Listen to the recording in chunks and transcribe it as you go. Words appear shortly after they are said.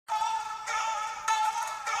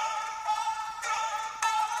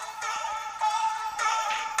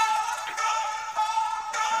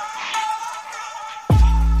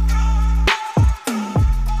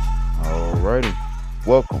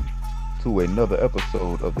Welcome to another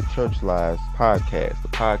episode of the Church Lies Podcast, the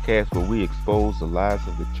podcast where we expose the lies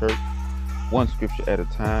of the church one scripture at a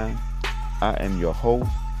time. I am your host,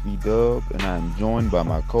 B Dub, and I am joined by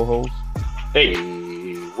my co host. Hey,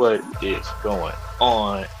 what is going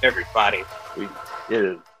on, everybody? We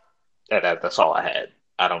it, that's all I had.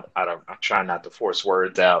 I'm trying not to force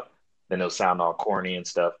words out, then they'll sound all corny and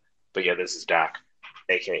stuff. But yeah, this is Doc,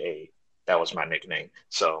 aka that was my nickname.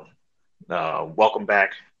 So, welcome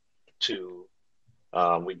back to.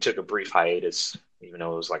 We took a brief hiatus, even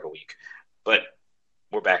though it was like a week, but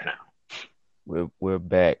we're back now. We're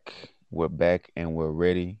back. We're back and we're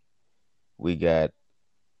ready. We got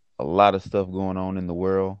a lot of stuff going on in the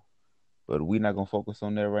world, but we're not gonna focus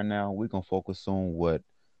on that right now. We're gonna focus on what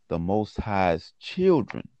the Most High's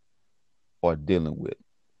children are dealing with.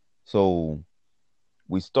 So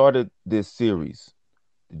we started this series,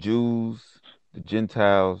 the Jews, the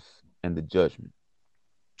Gentiles, and the judgment.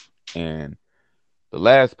 And the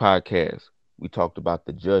last podcast, we talked about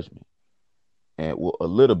the judgment and well, a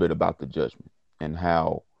little bit about the judgment and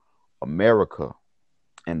how America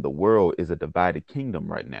and the world is a divided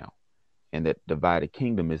kingdom right now. And that divided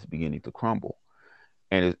kingdom is beginning to crumble.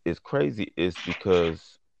 And it's crazy, it's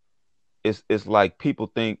because it's like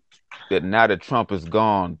people think that now that Trump is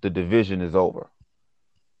gone, the division is over.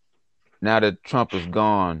 Now that Trump is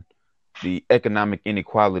gone, the economic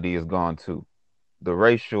inequality is gone too. The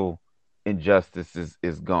racial injustice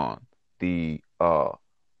is gone. The all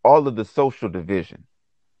of the social division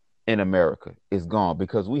in America is gone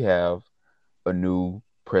because we have a new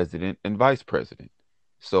president and vice president.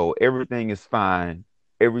 So everything is fine.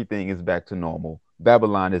 Everything is back to normal.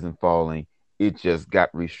 Babylon isn't falling. It just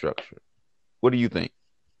got restructured. What do you think?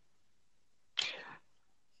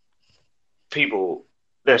 People,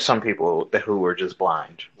 there's some people who are just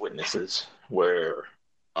blind witnesses, where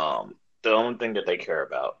the only thing that they care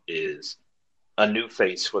about is a new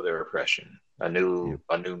face for their oppression, Yeah.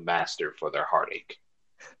 a new master for their heartache.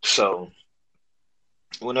 So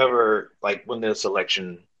whenever, like, when this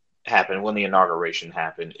election happened, when the inauguration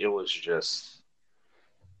happened, it was just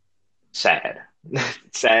sad.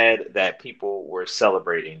 Sad that people were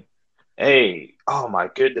celebrating. Hey, oh my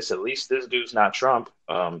goodness, at least this dude's not Trump.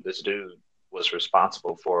 This dude was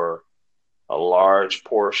responsible for a large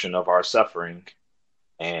portion of our suffering,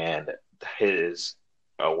 and his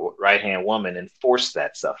right hand woman enforced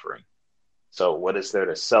that suffering. So what is there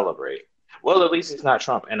to celebrate? Well, at least he's not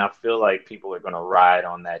Trump, and I feel like people are going to ride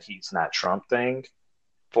on that he's not Trump thing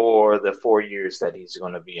for the 4 years that he's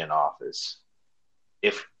going to be in office.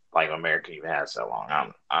 If like America even has that long, I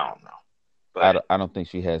don't know, but I don't think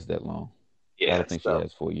she has that long. I yeah. don't think she So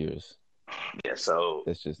has 4 years. yeah, so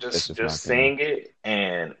That's just my just opinion. saying it,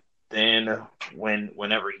 and then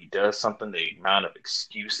whenever he does something, the amount of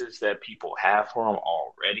excuses that people have for him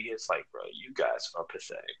already, it's like, bro, you guys are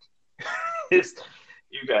pathetic. It's,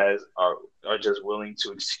 you guys are just willing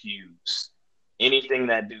to excuse anything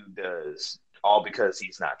that dude does, all because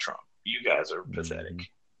he's not Trump. You guys are pathetic.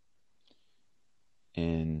 Hmm.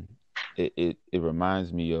 And it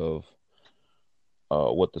reminds me of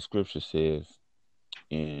what the scripture says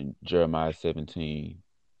in Jeremiah 17.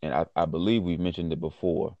 And I believe we've mentioned it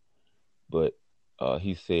before, but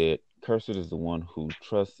he said, "Cursed is the one who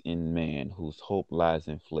trusts in man, whose hope lies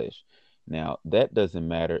in flesh." Now, that doesn't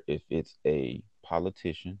matter if it's a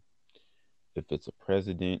politician, if it's a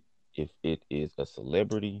president, if it is a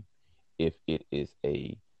celebrity, if it is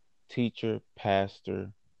a teacher,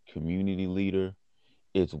 pastor, community leader.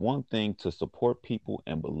 It's one thing to support people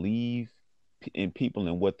and believe in people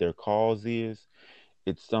and what their cause is.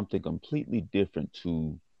 It's something completely different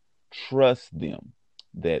to trust them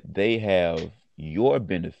that they have your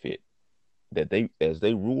benefit, that they, as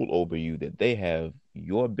they rule over you, that they have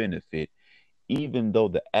your benefit, even though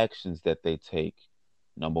the actions that they take,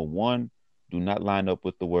 number one, do not line up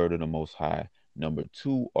with the word of the Most High. Number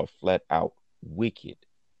two, are flat out wicked,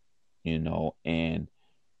 and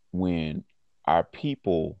when our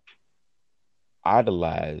people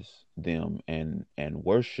idolize them and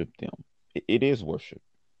worship them, it is worship.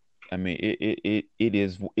 I mean, it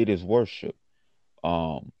is worship.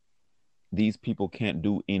 Um, these people can't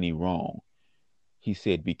do any wrong. He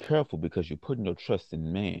said, "Be careful because you're putting your trust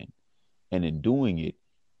in man, and in doing it,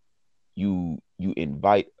 you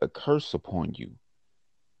invite a curse upon you."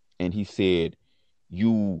 And he said,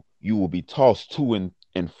 "You will be tossed to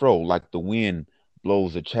and fro like the wind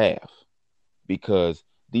blows a chaff, because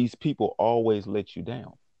these people always let you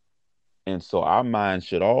down." And so our mind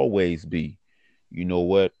should always be, you know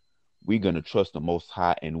what? We're going to trust the Most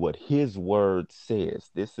High and what His Word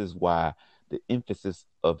says. This is why the emphasis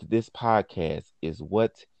of this podcast is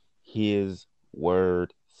what His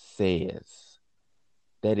word says.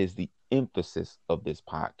 That is the emphasis of this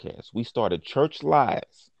podcast. We started church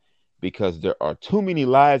lies because there are too many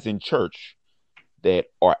lies in church that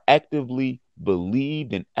are actively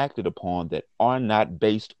believed and acted upon that are not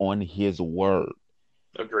based on his word.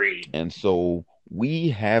 Agreed. And so we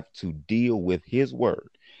have to deal with his word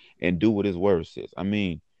and do what his word says. I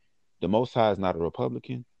mean, the Most High is not a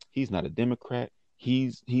Republican. He's not a Democrat.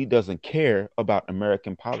 He doesn't care about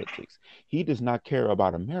American politics. He does not care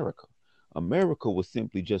about America. America was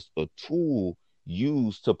simply just a tool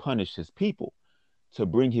used to punish his people, to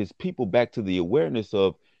bring his people back to the awareness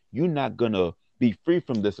of you're not gonna be free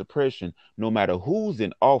from this oppression, no matter who's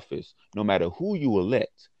in office, no matter who you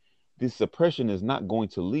elect. This suppression is not going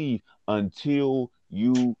to leave until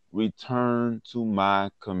you return to my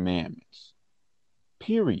commandments.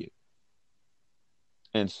 Period.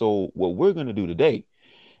 And so, what we're going to do today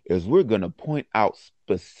is we're going to point out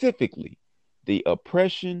specifically the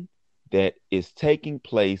oppression that is taking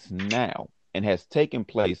place now and has taken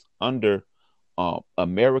place under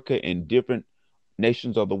America and different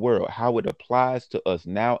nations of the world, how it applies to us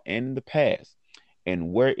now and in the past,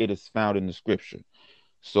 and where it is found in the scripture.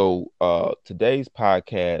 So, today's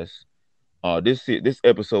podcast, this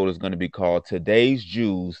episode is going to be called "Today's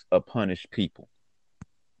Jews, a Punished People."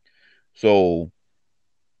 So,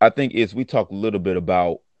 I think is we talked a little bit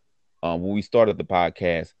about when we started the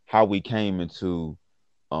podcast, how we came into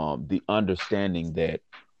the understanding that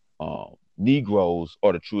Negroes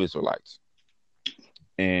are the true Israelites.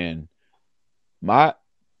 And my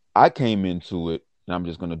I came into it, and I'm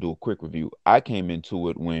just going to do a quick review. I came into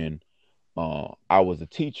it when I was a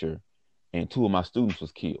teacher, and two of my students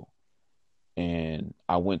was killed, and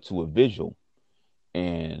I went to a vigil,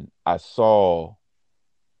 and I saw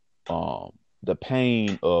um, the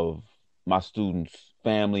pain of my students'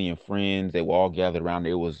 family and friends. They were all gathered around.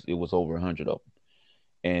 It was over 100 of them,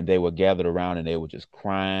 and they were gathered around, and they were just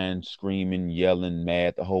crying, screaming, yelling,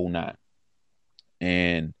 mad, the whole nine.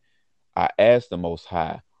 And I asked the Most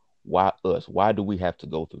High, why us? Why do we have to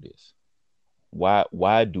go through this?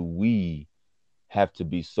 Why do we have to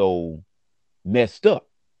be so messed up?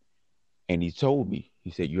 And he told me,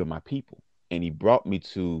 he said, "You're my people." And he brought me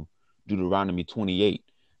to Deuteronomy 28.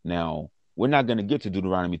 Now, we're not going to get to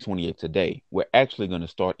Deuteronomy 28 today. We're actually going to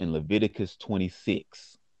start in Leviticus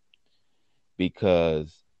 26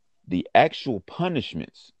 because the actual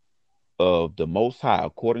punishments of the Most High,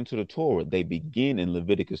 according to the Torah, they begin in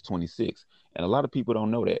Leviticus 26. And a lot of people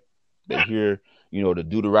don't know that. They hear, the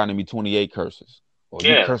Deuteronomy 28 curses, or you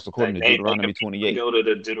Yeah, curse according like to they Deuteronomy immediately 28. go to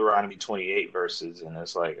the Deuteronomy 28 verses, and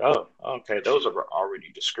it's like, oh, okay, those are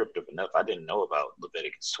already descriptive enough. I didn't know about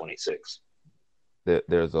Leviticus 26.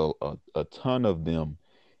 There's a ton of them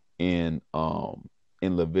in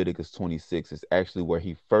Leviticus 26. It's actually where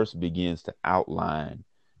he first begins to outline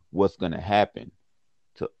what's going to happen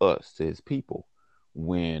to us, to his people,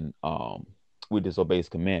 when we disobey his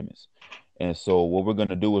commandments. And so what we're going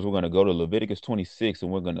to do is we're going to go to Leviticus 26,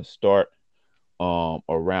 and we're going to start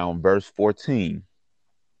around verse 14.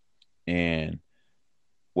 And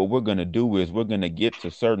what we're going to do is we're going to get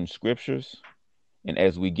to certain scriptures. And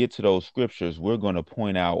as we get to those scriptures, we're going to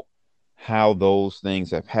point out how those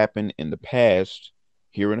things have happened in the past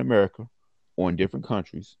here in America or in different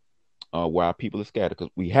countries where our people are scattered.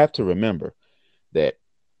 Because we have to remember that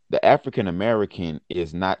the African American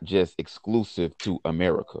is not just exclusive to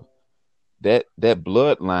America. That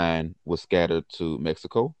bloodline was scattered to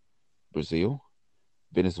Mexico, Brazil,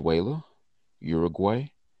 Venezuela, Uruguay,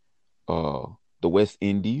 uh, the West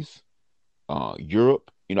Indies,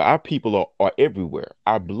 Europe. Our people are everywhere.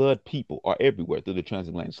 Our blood people are everywhere through the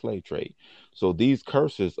transatlantic slave trade. So these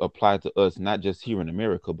curses apply to us not just here in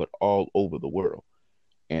America, but all over the world.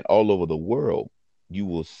 And all over the world, you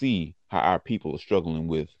will see how our people are struggling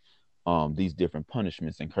with these different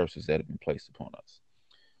punishments and curses that have been placed upon us.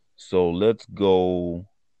 So let's go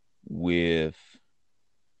with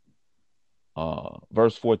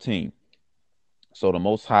verse 14. So the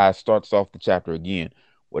Most High starts off the chapter again.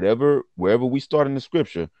 Wherever we start in the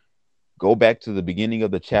scripture, go back to the beginning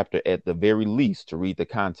of the chapter at the very least to read the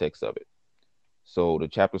context of it. So the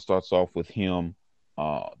chapter starts off with him,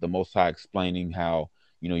 the Most High explaining how,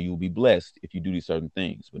 you'll be blessed if you do these certain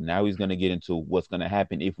things. But now he's going to get into what's going to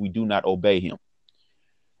happen if we do not obey him.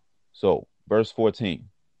 So, verse 14.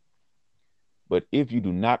 But if you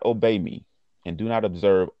do not obey me and do not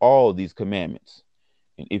observe all these commandments,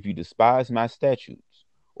 and if you despise my statutes,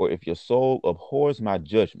 or if your soul abhors my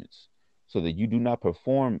judgments, so that you do not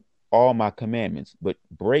perform all my commandments, but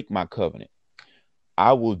break my covenant,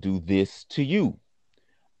 I will do this to you.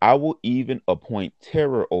 I will even appoint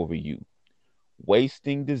terror over you,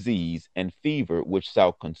 wasting disease and fever, which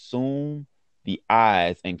shall consume the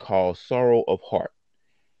eyes and cause sorrow of heart.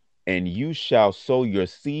 And you shall sow your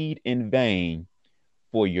seed in vain,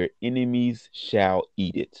 for your enemies shall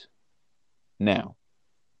eat it. Now,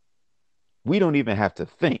 we don't even have to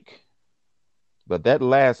think, but that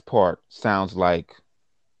last part sounds like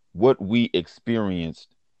what we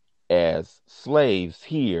experienced as slaves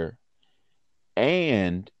here.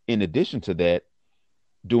 And in addition to that,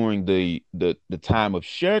 during the time of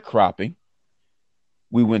sharecropping,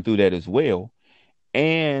 we went through that as well.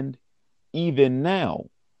 And even now,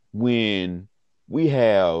 when we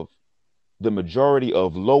have the majority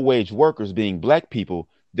of low wage workers being black people,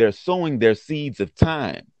 they're sowing their seeds of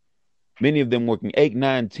time. Many of them working 8,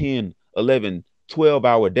 9, 10, 11,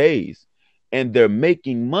 12-hour days, and they're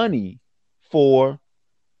making money for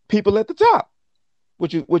people at the top.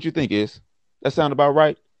 What you think is? That sound about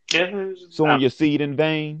right? Yeah, Sowing your seed in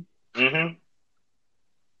vain. mm-hmm.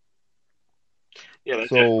 Yeah, that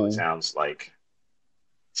definitely So, sounds like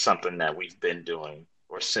something that we've been doing,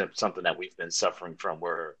 or something that we've been suffering from.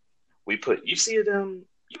 Where we put, you see it,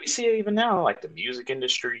 you see it even now, like the music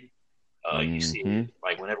industry. You see mm-hmm, it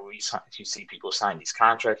like whenever you see people sign these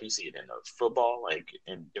contracts. You see it in football, like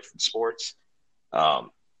in different sports.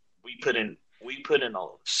 Um, we put in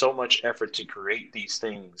so much effort to create these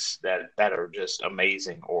things that are just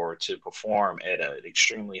amazing, or to perform at an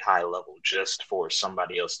extremely high level, just for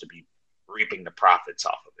somebody else to be reaping the profits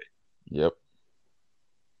off of it. yep,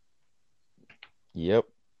 yep.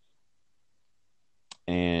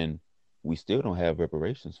 And we still don't have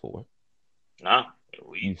reparations for it. No, You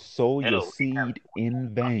we sow your hell, seed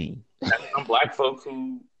in vain. we have some black folk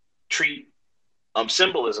who treat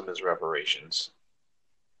symbolism as reparations.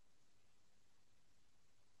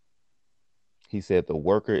 He said the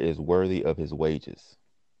worker is worthy of his wages.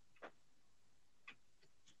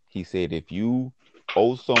 He said if you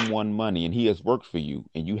owe someone money and he has worked for you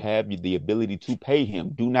and you have the ability to pay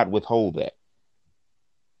him, do not withhold that.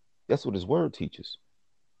 That's what his word teaches.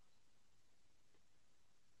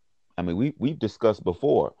 I mean, we've discussed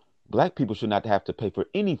before, black people should not have to pay for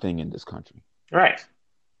anything in this country. Right.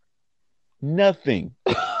 Nothing.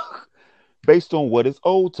 Based on what is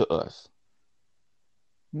owed to us.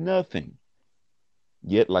 Nothing.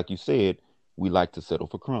 Yet, like you said, we like to settle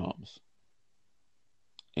for crumbs.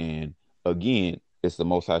 And again, it's the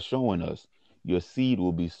Most High showing us your seed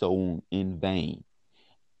will be sown in vain,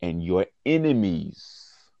 and your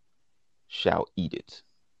enemies shall eat it.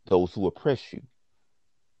 Those who oppress you,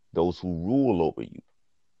 those who rule over you,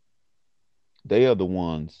 they are the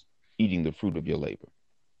ones eating the fruit of your labor.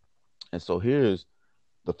 And so here's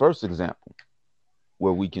the first example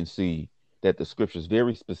where we can see that the scripture is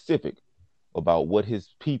very specific about what his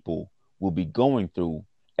people will be going through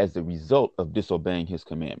as a result of disobeying his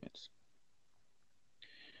commandments.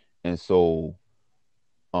 And so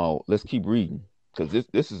let's keep reading, because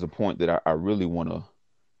this is a point that I really want to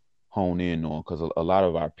hone in on, because a lot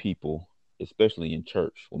of our people, especially in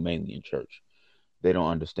church, well, mainly in church, they don't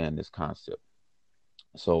understand this concept.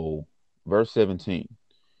 So, verse 17,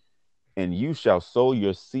 and you shall sow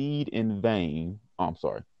your seed in vain. Oh, I'm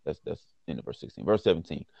sorry, that's in verse 16. Verse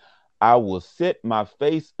 17, I will set my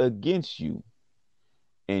face against you,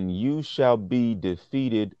 and you shall be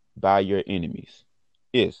defeated by your enemies.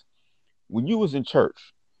 Is when you was in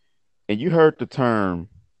church and you heard the term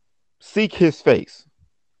seek his face,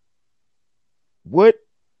 what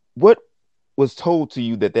what was told to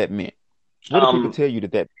you that meant? What did people Um, tell you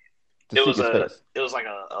that to it seek was his a face? it was like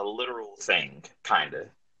a literal thing, kind of.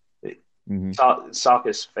 Mm-hmm. Sought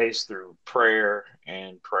his face through prayer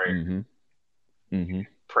and prayer, Mm-hmm. Mm-hmm.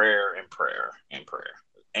 prayer and prayer and prayer,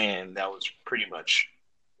 and that was pretty much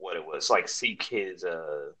what it was. Like, seek his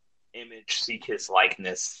image, seek his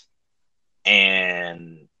likeness,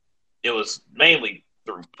 and it was mainly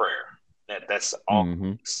through prayer. That's all.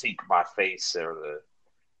 Mm-hmm. Seek my face, or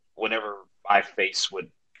whenever my face would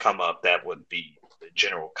come up, that would be the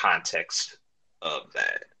general context of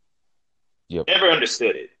that. Yep. Never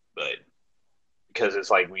understood it, but because it's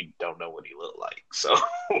like we don't know what he looked like, so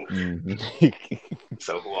Mm-hmm.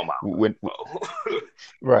 so who am I? when Oh.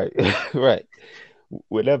 right, right.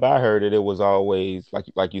 Whenever I heard it, it was always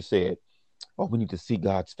like you said, oh, we need to see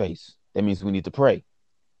God's face. That means we need to pray,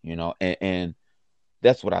 and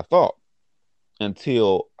that's what I thought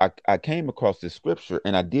until I came across this scripture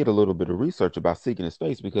and I did a little bit of research about seeking his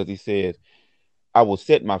face, because he said, I will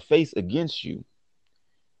set my face against you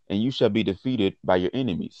and you shall be defeated by your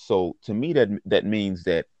enemies. So to me, that means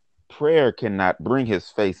that prayer cannot bring his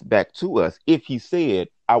face back to us if he said,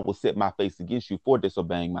 I will set my face against you for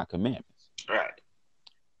disobeying my commandments. Right.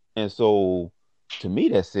 And so to me,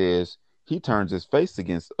 that says he turns his face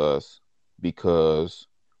against us because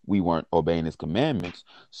we weren't obeying his commandments.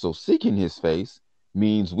 So seeking his face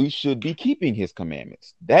means we should be keeping his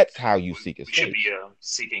commandments. That's how you seek his We should be face.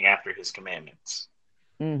 seeking after his commandments.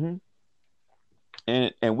 Mm-hmm.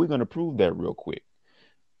 And we're gonna prove that real quick.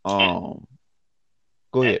 And Um,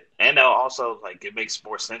 Go and ahead. and also like it makes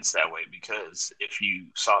more sense that way because if you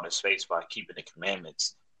sought his face by keeping the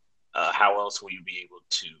commandments, how else will you be able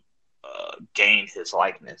to gain his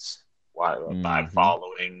likeness? Why by Mm-hmm.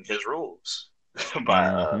 following his rules, by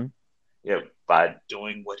Mm-hmm. yeah, by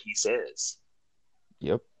doing what he says.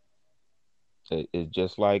 Yep. It's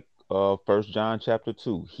just like First John chapter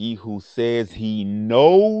 2. He who says he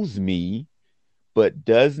knows me but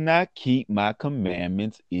does not keep my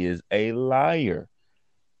commandments is a liar.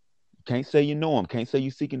 Can't say you know him. Can't say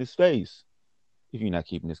you seeking his face if you're not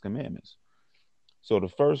keeping his commandments. So the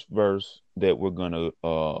first verse that we're gonna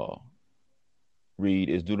read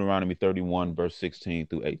is Deuteronomy 31, verse 16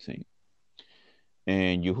 through 18.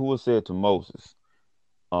 And Yahuwah said to Moses,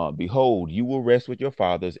 behold, you will rest with your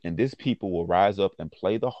fathers, and this people will rise up and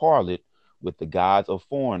play the harlot with the gods of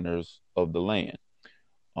foreigners of the land,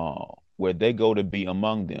 where they go to be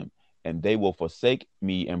among them. And they will forsake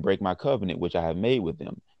me and break my covenant which I have made with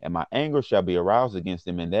them. And my anger shall be aroused against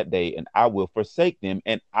them in that day, and I will forsake them,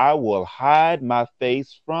 and I will hide my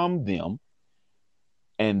face from them,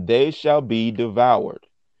 and they shall be devoured.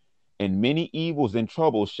 And many evils and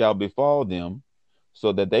troubles shall befall them,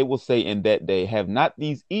 so that they will say in that day, have not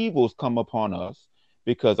these evils come upon us,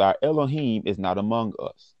 because our Elohim is not among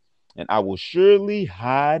us? And I will surely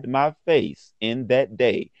hide my face in that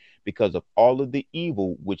day because of all of the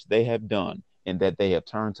evil which they have done, and that they have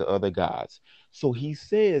turned to other gods. So he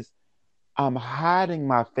says, I'm hiding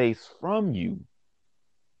my face from you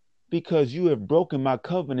because you have broken my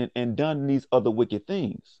covenant and done these other wicked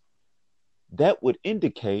things. That would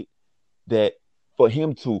indicate that for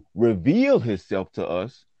him to reveal himself to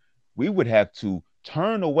us, we would have to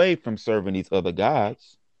turn away from serving these other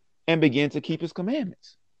gods and begin to keep his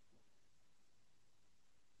commandments.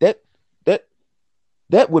 That that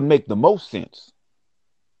that would make the most sense.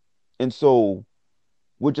 And so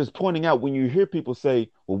we're just pointing out when you hear people say,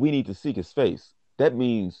 well, we need to seek his face, that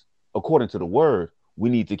means, according to the word, we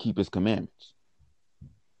need to keep his commandments.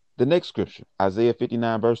 The next scripture, Isaiah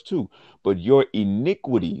 59, verse 2. But your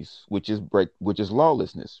iniquities, which is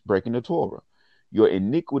lawlessness, breaking the Torah, your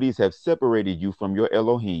iniquities have separated you from your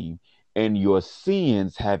Elohim, and your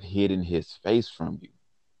sins have hidden his face from you,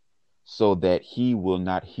 so that he will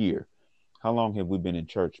not hear. How long have we been in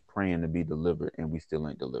church praying to be delivered and we still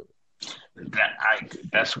ain't delivered?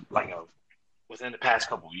 That's like a within the past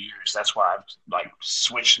couple of years. That's why I've like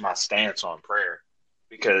switched my stance on prayer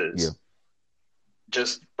Yeah. because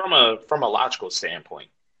just from a logical standpoint,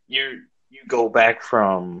 you go back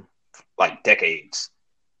from like decades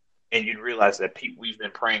and you'd realize that we've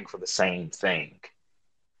been praying for the same thing,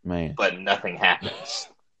 Man. but nothing happens.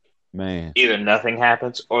 Man. Either nothing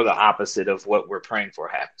happens or the opposite of what we're praying for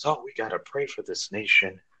happens. Oh, we got to pray for this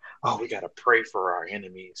nation. Oh, we got to pray for our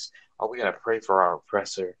enemies. Oh, we got to pray for our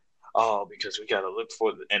oppressor. Oh, because we got to look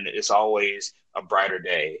for, and it's always a brighter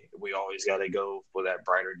day. We always got to go for that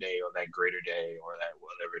brighter day or that greater day or that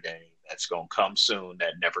whatever day that's going to come soon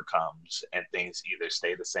that never comes. And things either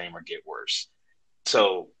stay the same or get worse.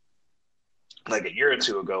 So, like a year or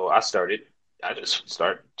two ago, I just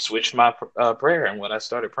switched my prayer and what I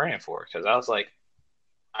started praying for because I was like,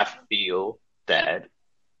 I feel that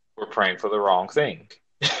we're praying for the wrong thing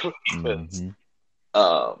because Mm-hmm.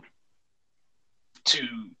 um, to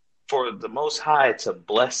for the Most High to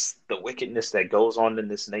bless the wickedness that goes on in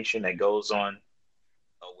this nation, that goes on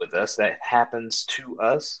with us, that happens to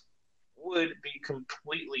us, would be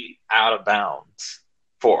completely out of bounds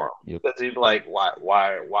for him. Yep. Because he'd be like, why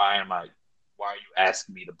are you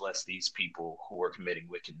asking me to bless these people who are committing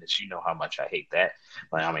wickedness? You know how much I hate that.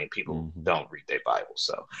 Like, I mean, people Mm-hmm. don't read their Bible.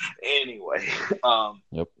 So anyway, um,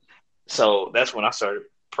 Yep. so that's when I started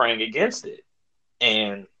praying against it.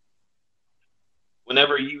 And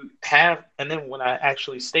whenever you have, and then when I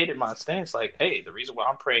actually stated my stance, like, hey, the reason why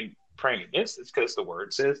I'm praying against this because the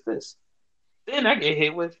word says this. Then I get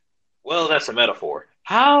hit with, well, that's a metaphor.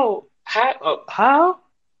 How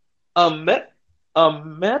a met a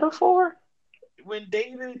metaphor when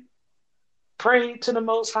David prayed to the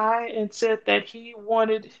Most High and said that he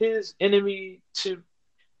wanted his enemy to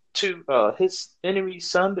his enemy's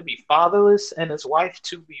son to be fatherless and his wife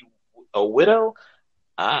to be a widow.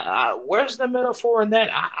 Where's the metaphor in that?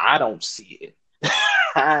 I don't see it.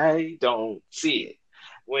 I don't see it.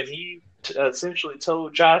 When he essentially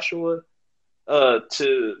told Joshua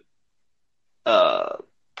to uh,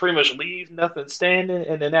 pretty much leave nothing standing.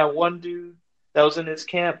 And then that one dude that was in his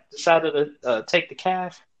camp decided to take the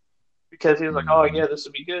calf because he was like, "Oh Mm-hmm. yeah, this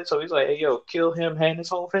would be good." So he's like, "Hey yo, kill him and his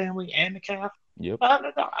whole family and the calf." Yep.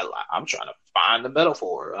 No, no. I'm trying to find the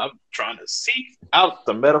metaphor. I'm trying to seek out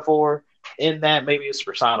the metaphor in that. Maybe it's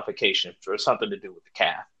personification for something to do with the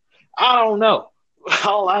calf. I don't know.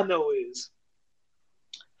 All I know is,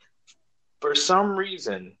 for some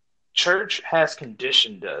reason, church has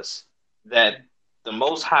conditioned us that the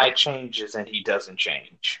Most High changes and He doesn't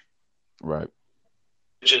change, Right.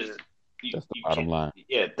 which is That's the you bottom can line.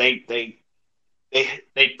 yeah they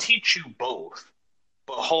teach you both,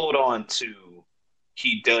 but hold on to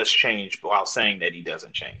he does change while saying that he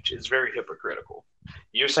doesn't change. It's very hypocritical.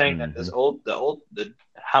 You're saying that Mm-hmm. the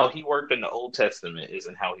how he worked in the Old Testament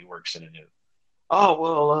isn't how he works in the New. Oh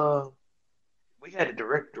well, we had a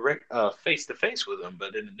direct face to face with him,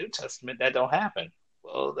 but in the New Testament that don't happen.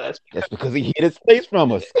 Well, that's That's because he hid his face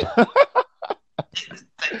from us. because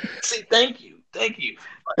see, thank you.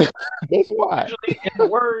 That's why. Usually in the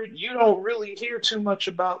Word, you don't really hear too much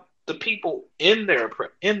about the people in their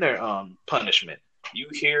punishment. You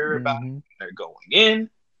hear about Mm-hmm. when they're going in,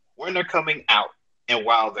 when they're coming out, and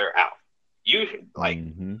while they're out. You like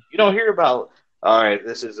Mm-hmm. you don't hear about, all right,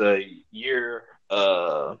 this is a year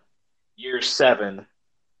 7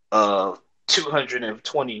 of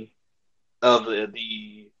 220 of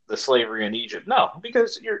the slavery in Egypt. No,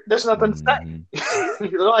 because there's nothing to Mm-hmm. say.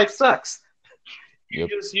 Your life sucks. Yep.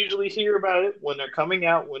 You just usually hear about it when they're coming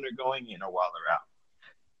out, when they're going in, or while they're out.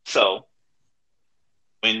 So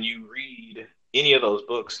when you read any of those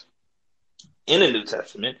books in the New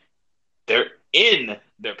Testament, they're in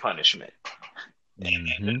their punishment. And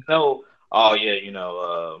Mm-hmm. there's no, oh yeah,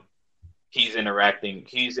 he's interacting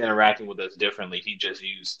with us differently. He just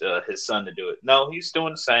used his son to do it. No, he's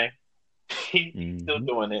doing the same. He's still Mm-hmm.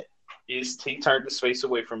 doing it. He turned his face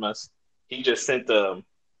away from us. He just sent the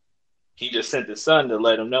he just sent his son to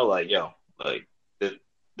let him know, like, yo, like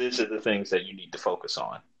these are the things that you need to focus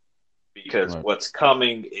on because Right. what's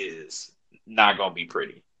coming is not gonna be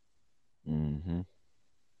pretty. Mm-hmm.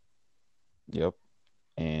 Yep.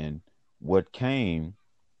 And what came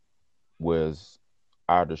was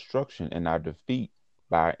our destruction and our defeat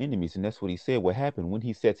by our enemies. And that's what he said. What happened when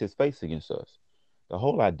he sets his face against us? The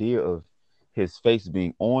whole idea of his face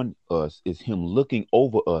being on us is him looking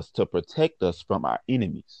over us to protect us from our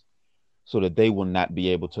enemies so that they will not be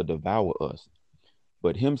able to devour us.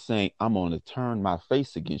 But him saying, I'm going to turn my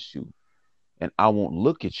face against you and I won't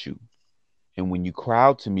look at you. And when you cry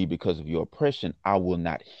out to me because of your oppression, I will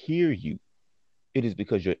not hear you. It is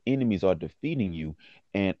because your enemies are defeating you,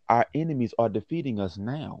 and our enemies are defeating us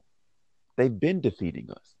now. They've been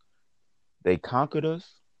defeating us. They conquered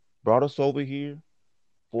us, brought us over here,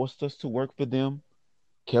 forced us to work for them,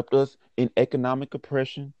 kept us in economic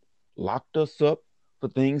oppression, locked us up for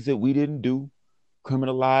things that we didn't do,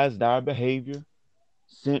 criminalized our behavior,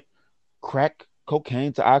 sent crack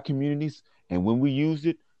cocaine to our communities, and when we used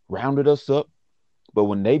it, rounded us up. But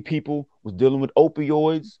when they people was dealing with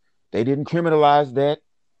opioids, they didn't criminalize that.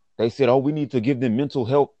 They said, "Oh, we need to give them mental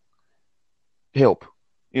health help,"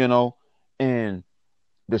 you know, and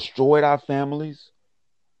destroyed our families,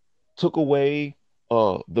 took away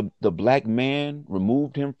the black man,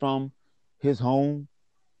 removed him from his home.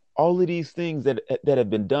 All of these things that have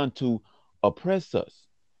been done to oppress us.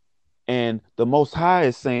 And the Most High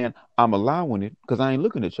is saying, I'm allowing it because I ain't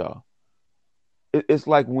looking at y'all. It's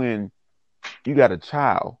like when you got a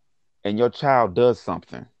child and your child does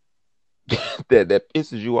something that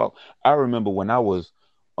pisses you off. I remember when I was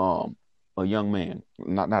um a young man,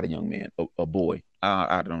 not a young man, a boy.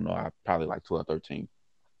 I don't know, I probably like 12, 13.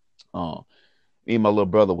 Me and my little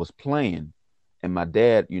brother was playing, and my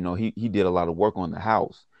dad, he did a lot of work on the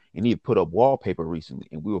house, and he had put up wallpaper recently,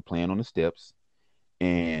 and we were playing on the steps,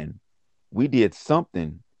 and we did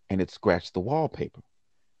something, and it scratched the wallpaper.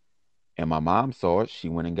 And my mom saw it. She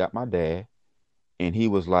went and got my dad, and he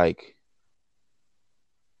was like,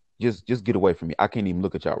 just get away from me. I can't even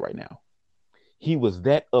look at y'all right now. He was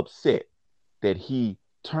that upset that he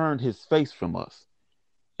turned his face from us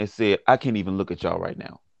and said, I can't even look at y'all right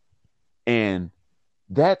now. And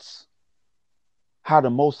that's how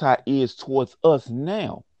the Most High is towards us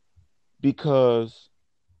now, because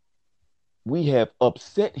we have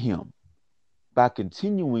upset him by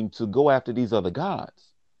continuing to go after these other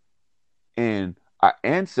gods. And our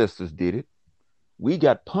ancestors did it. We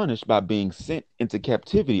got punished by being sent into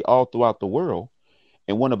captivity all throughout the world.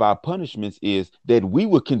 And one of our punishments is that we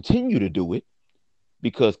will continue to do it,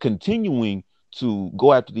 because continuing to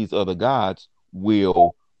go after these other gods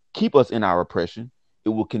will keep us in our oppression. It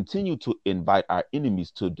will continue to invite our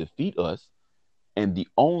enemies to defeat us. And the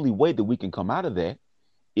only way that we can come out of that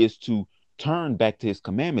is to turn back to his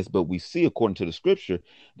commandments. But we see, according to the scripture,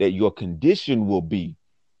 that your condition will be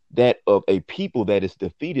that of a people that is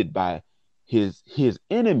defeated by his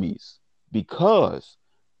enemies because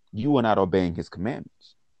you are not obeying his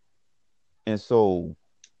commandments. And so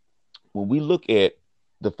when we look at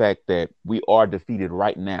the fact that we are defeated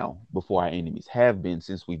right now before our enemies have been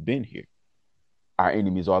since we've been here, our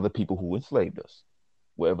enemies are the people who enslaved us,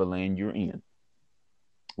 wherever land you're in,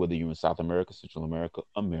 whether you're in South America, Central America,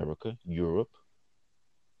 America, Europe.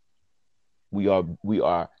 We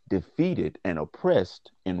are defeated and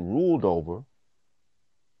oppressed and ruled over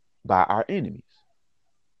by our enemies.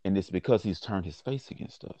 And it's because he's turned his face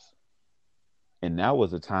against us. And now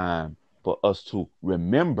was a time for us to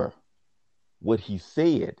remember what he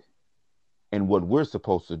said and what we're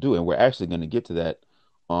supposed to do. And we're actually going to get to that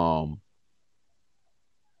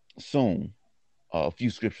soon, a few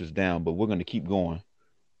scriptures down, but we're going to keep going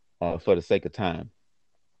for the sake of time.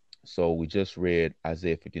 So we just read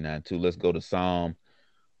Isaiah 59:2. Let's go to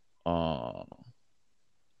uh,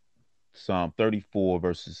 Psalm 34,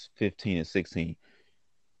 verses 15 and 16.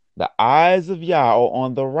 The eyes of Yah are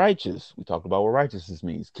on the righteous. We talked about what righteousness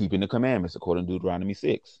means, keeping the commandments according to Deuteronomy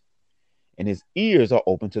 6. And his ears are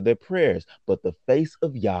open to their prayers, but the face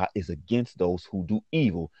of Yah is against those who do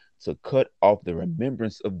evil, to cut off the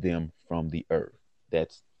remembrance of them from the earth.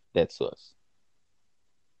 That's us.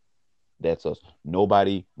 That's us.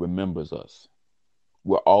 Nobody remembers us.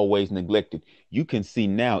 We're always neglected. You can see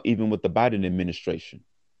now, even with the Biden administration,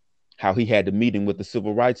 how he had the meeting with the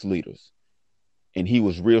civil rights leaders, and he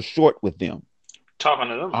was real short with them. Talking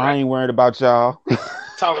to them, I ain't worried about y'all.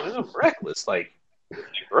 talking to them reckless, like,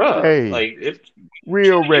 bruh, Hey, like if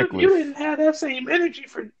real you reckless. didn't have that same energy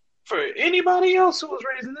for anybody else who was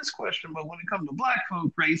raising this question, but when it comes to black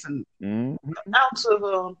folk race and Mm-hmm. an ounce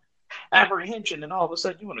of apprehension, and all of a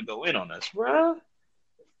sudden you want to go in on us, bruh.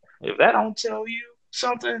 If that don't tell you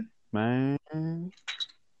something, Man,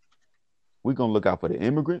 we're gonna look out for the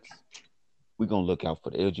immigrants. We're gonna look out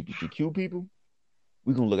for the LGBTQ people.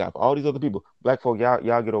 We're gonna look out for all these other people. Black folk,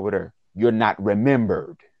 y'all get over there. You're not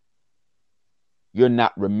remembered. You're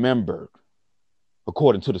not remembered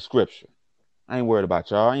according to the scripture. I ain't worried about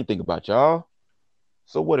y'all. I ain't thinking about y'all.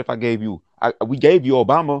 So what if I gave you? We gave you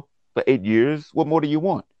Obama for 8 years. What more do you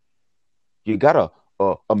want? You got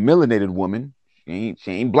a melanated woman. She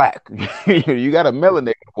ain't black. You got a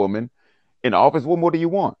melanated woman in office. What more do you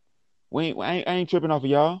want? I ain't tripping off of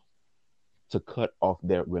y'all. To cut off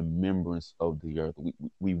their remembrance of the earth.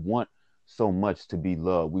 We want so much to be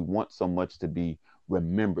loved. We want so much to be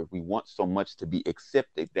remembered. We want so much to be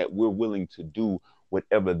accepted that we're willing to do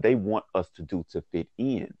whatever they want us to do to fit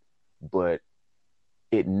in. But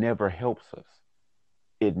it never helps us.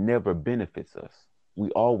 It never benefits us. We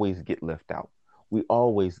always get left out. We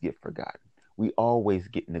always get forgotten. We always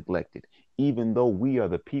get neglected, even though we are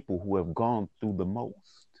the people who have gone through the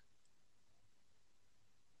most.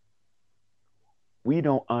 We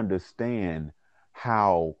don't understand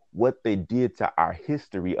how what they did to our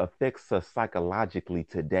history affects us psychologically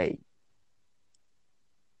today.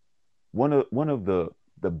 One of the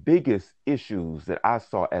biggest issues that I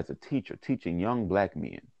saw as a teacher teaching young black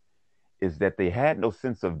men is that they had no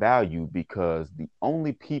sense of value because the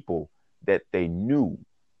only people that they knew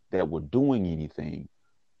that were doing anything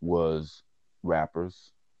was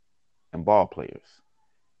rappers and ball players.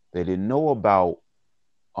 They didn't know about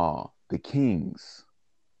the kings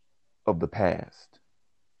of the past.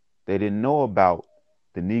 They didn't know about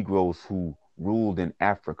the Negroes who ruled in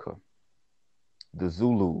Africa, the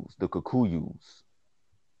Zulus, the Kikuyus,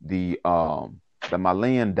 the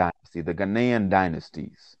Malayan dynasty, the Ghanaian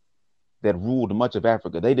dynasties that ruled much of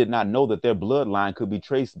Africa. They did not know that their bloodline could be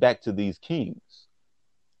traced back to these kings.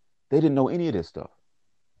 They didn't know any of this stuff.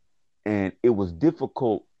 And it was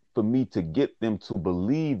difficult for me to get them to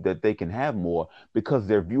believe that they can have more because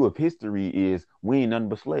their view of history is we ain't nothing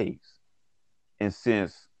but slaves. And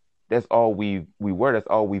since that's all we were, that's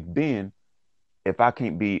all we've been, if I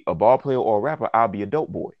can't be a ball player or a rapper, I'll be a dope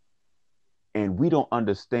boy. And we don't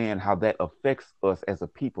understand how that affects us as a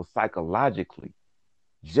people psychologically.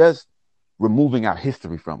 Just removing our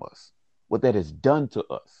history from us, what that has done to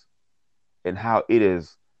us, and how it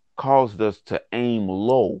has caused us to aim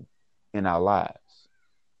low in our lives.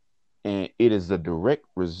 And it is a direct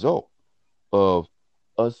result of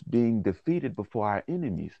us being defeated before our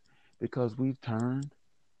enemies because we've turned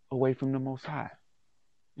away from the Most High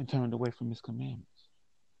and turned away from His commandments.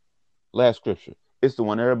 Last scripture. It's the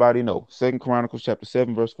one everybody knows. Second Chronicles chapter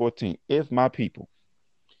 7, verse 14. If my people,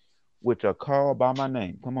 which are called by my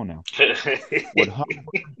name, come on now, would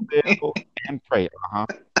humble themselves and pray.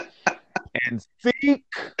 and seek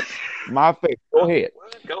my face. Go Oh, ahead.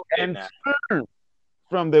 what? Go ahead And now. turn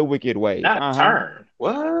from their wicked ways. Not turn.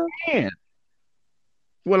 What? And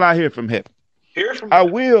will I hear from heaven? Hear from I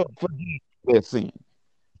heaven. will forgive their sin,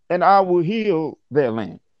 and I will heal their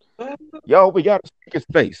land. What? Yo, we got to seek his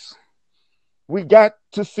face. We got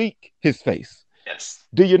to seek his face. Yes.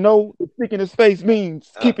 Do you know that seeking his face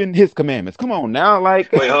means Uh, keeping his commandments? Come on now,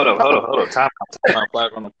 like, wait, hold on. Time out.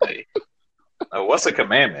 Flag on the play. What's a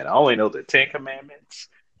commandment? I only know the Ten Commandments,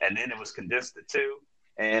 and then it was condensed to two,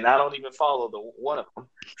 and I don't even follow the one of them.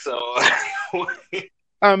 So,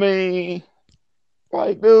 I mean,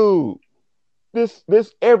 like, dude, this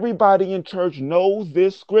everybody in church knows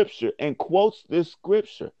this scripture and quotes this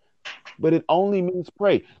scripture, but it only means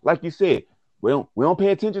pray. Like you said, we don't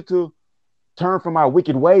pay attention to turn from our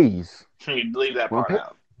wicked ways. you leave that We don't part pay,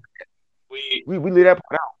 out. We we leave that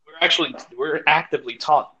part out. we're actively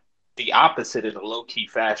taught the opposite in a low key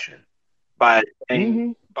fashion by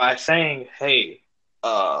saying Mm-hmm. hey,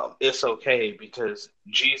 it's okay because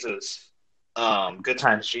Jesus, good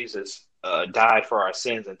times Jesus, died for our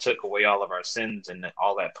sins and took away all of our sins, and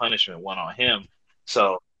all that punishment went on him.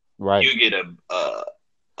 So Right, you get a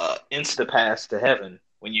insta pass to heaven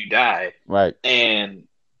when you die, right. and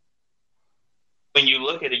when you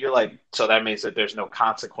look at it, you're like, so that means that there's no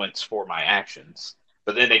consequence for my actions.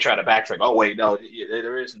 But then they try to backtrack. Oh wait, no,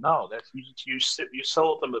 there is no. That's you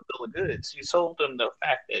sold them a bill of goods. You sold them the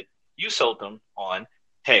fact that you sold them on,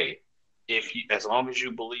 hey, if you, as long as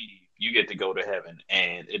you believe, you get to go to heaven,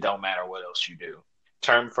 and it don't matter what else you do.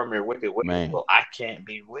 Turn from your wicked ways. Man. Well, I can't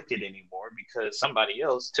be wicked anymore because somebody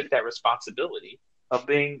else took that responsibility of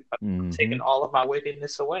being Mm-hmm. taking all of my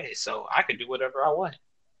wickedness away. So I could do whatever I want.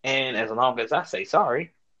 And as long as I say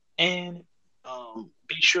sorry and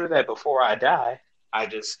be sure that before I die, I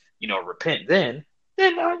just, repent then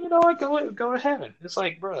I go to heaven. It's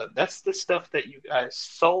like, bro, that's the stuff that you guys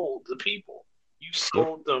sold the people. You Yep,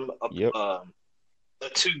 sold them yep. a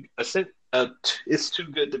too a, it's too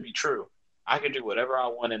good to be true. I can do whatever I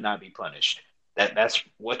want and not be punished. That's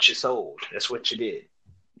what you sold. That's what you did.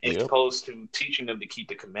 As Yep. opposed to teaching them to keep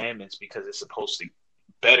the commandments because it's supposed to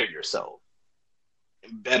better yourself,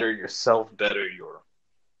 better your,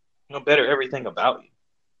 better everything about you.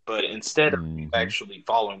 But instead of you Mm-hmm. actually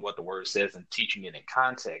following what the word says and teaching it in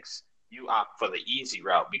context, you opt for the easy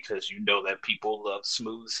route because you know that people love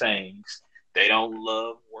smooth sayings. They don't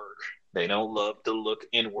love work. They don't love to look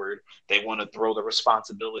inward. They want to throw the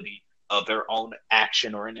responsibility of their own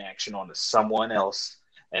action or inaction onto someone else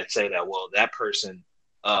and say that, well, that person,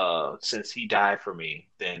 since he died for me,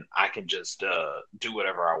 then I can just do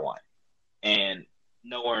whatever I want. And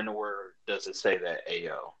nowhere in the word does it say that,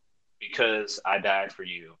 Ayo, because I died for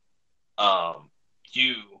you, um,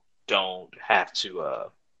 you don't have to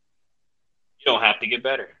you don't have to get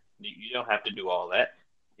better. You don't have to do all that.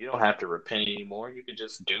 You don't have to repent anymore. You can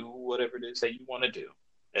just do whatever it is that you want to do.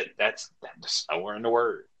 That's nowhere in the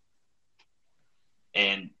word.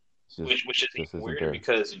 And It's just which is just even isn't weirder there.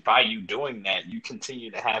 because by you doing that, you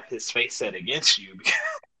continue to have his face set against you because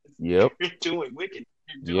Yep, you're doing wicked.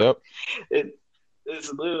 You're doing yep. it.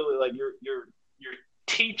 It's literally like you're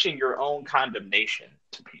teaching your own condemnation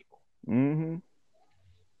to people, Mm-hmm.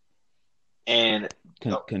 and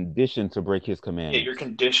Conditioned to break his yeah, you're commandments.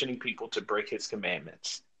 conditioning people to break his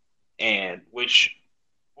commandments, and which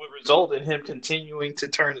would result in him continuing to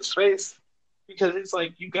turn his face because it's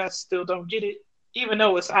like you guys still don't get it, even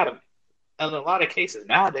though it's out of, in a lot of cases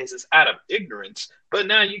nowadays it's out of ignorance. But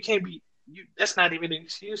now you can't be you. That's not even an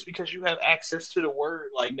excuse because you have access to the word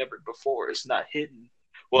like never before. It's not hidden.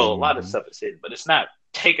 Well, a lot of Mm-hmm. stuff is hidden, but it's not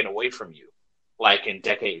taken away from you like in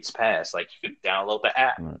decades past. Like you could download the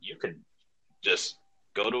app, Right. you could just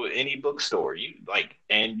go to any bookstore, you like,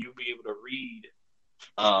 and you'll be able to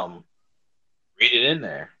um read it in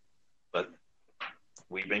there. But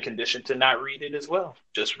we've been conditioned to not read it as well.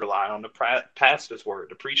 Just rely on the pastor's word,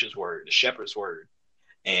 the preacher's word, the shepherd's word,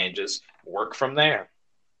 and just work from there.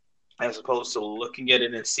 As opposed to looking at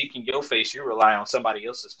it and seeking your face, you rely on somebody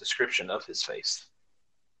else's description of his face.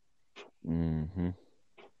 Mm-hmm.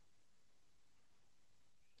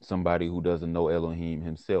 Somebody who doesn't know Elohim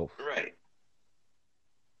himself, Right.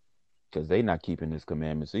 because they not keeping his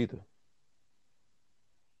commandments either.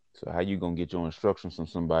 So how you gonna get your instructions from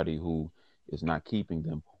somebody who is not keeping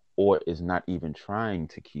them or is not even trying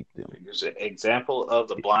to keep them? There's an example of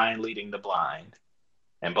the blind leading the blind,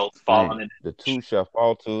 and both falling Man, in the the two ditch. shall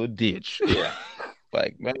fall to a ditch. Yeah.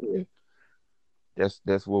 Like, man,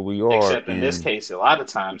 that's where we are. Except in this And case, a lot of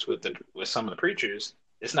times with some of the preachers,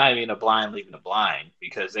 it's not even a blind leading the blind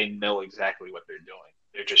because they know exactly what they're doing.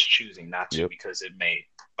 They're just choosing not to yep, because it may,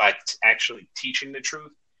 by actually teaching the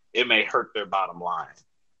truth, it may hurt their bottom line.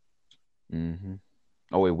 Hmm.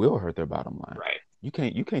 Oh, it will hurt their bottom line. Right. You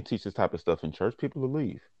can't teach this type of stuff in church. People will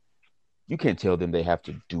leave. You can't tell them they have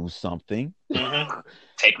to do something. Mm-hmm.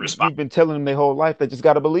 Take You've been telling them their whole life they just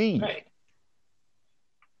got to believe. Right.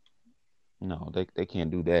 No, they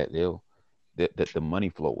can't do that. That the money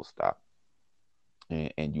flow will stop.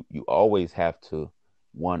 And you always have to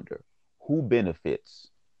wonder who benefits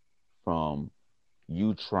from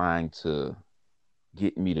you trying to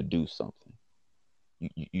get me to do something.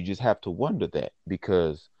 You just have to wonder that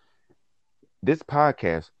because this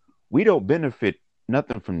podcast, we don't benefit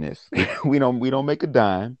nothing from this. We don't make a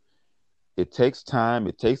dime. It takes time,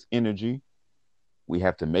 it takes energy. We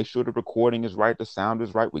have to make sure the recording is right, the sound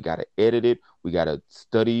is right. We got to edit it. We got to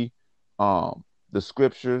study the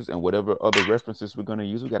scriptures and whatever other references we're going to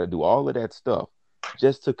use. We got to do all of that stuff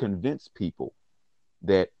just to convince people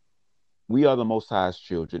that we are the Most High's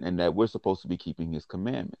children and that we're supposed to be keeping His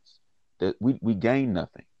commandments. That we gain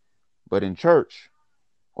nothing. But in church,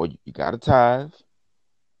 or you got to tithe,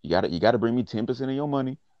 you got to bring me 10% of your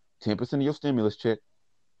money, 10% of your stimulus check.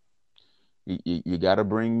 You got to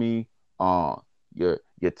bring me uh your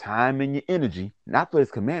time and your energy, not for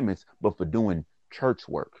His commandments, but for doing church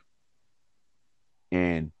work.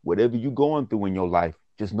 And whatever you're going through in your life,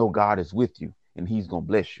 just know God is with you and He's going to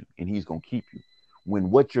bless you and He's going to keep you.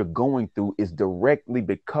 When what you're going through is directly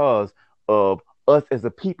because of us as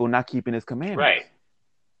a people not keeping His commandments. Right.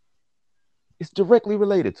 It's directly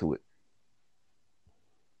related to it.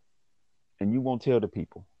 And you won't tell the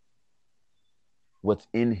people what's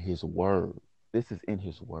in His word. This is in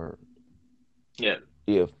His word. Yeah.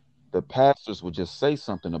 If the pastors would just say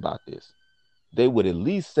something about this, they would at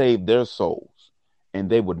least save their souls and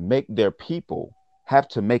they would make their people have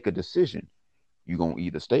to make a decision. You're going to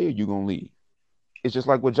either stay or you're going to leave. It's just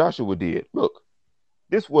like what Joshua did. Look,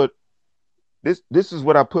 this what this is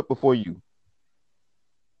what I put before you.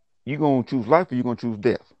 You're going to choose life or you're going to choose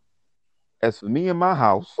death. As for me and my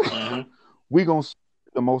house, Mm-hmm. we're going to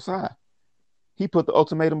serve the Most High. He put the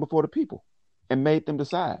ultimatum before the people and made them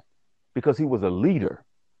decide because he was a leader.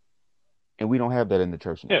 And we don't have that in the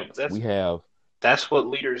church Yeah. now. We have, That's what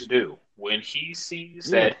leaders do. When he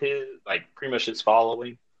sees yeah. that his like pretty much his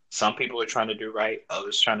following, some people are trying to do right,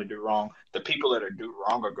 others trying to do wrong. The people that are do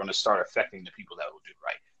wrong are going to start affecting the people that will do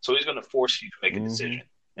right. So he's going to force you to make a Mm-hmm. decision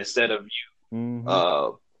instead of you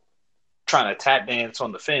Mm-hmm. trying to tap dance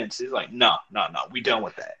on the fence. He's like, no, no, no, we done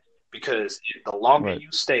with that. Because the longer Right.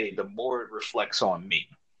 you stay, the more it reflects on me.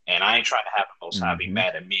 And I ain't trying to have the Most High be Mm-hmm.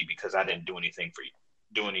 mad at me because I didn't do anything for you,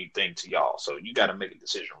 do anything to y'all. So you got to make a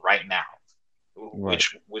decision right now. Right.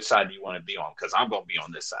 Which side do you want to be on? Because I'm gonna be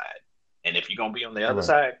on this side, and if you're gonna be on the other Right.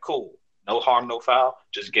 side, cool. No harm, no foul.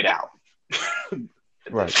 Just get out.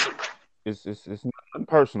 Right. It's not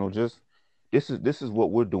personal. Just this is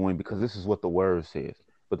what we're doing because this is what the word says.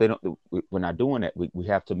 But they don't. We're not doing that. We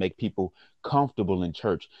have to make people comfortable in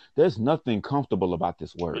church. There's nothing comfortable about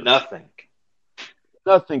this word. Nothing.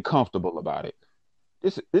 Nothing comfortable about it.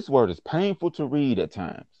 This word is painful to read at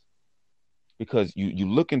times because you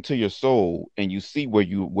look into your soul and you see where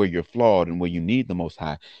you're flawed and where you need the Most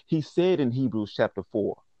High. He said in Hebrews chapter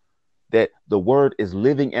 4 that the word is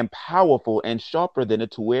living and powerful and sharper than a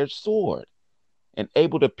two-edged sword and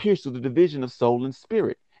able to pierce through the division of soul and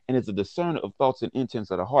spirit and is a discerner of thoughts and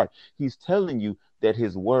intents of the heart. He's telling you that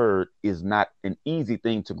his word is not an easy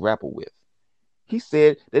thing to grapple with. He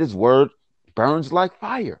said that his word burns like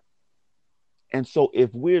fire. And so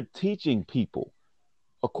if we're teaching people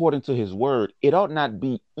according to his word, it ought not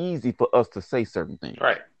be easy for us to say certain things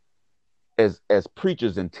Right. as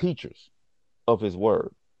preachers and teachers of his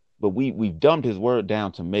word. But we've dumbed his word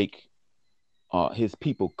down to make his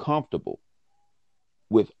people comfortable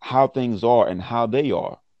with how things are and how they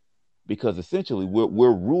are, because essentially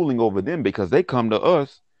we're ruling over them because they come to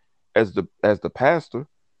us as the pastor.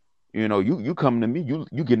 You come to me,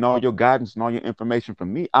 you getting all your guidance and all your information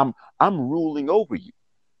from me. I'm ruling over you.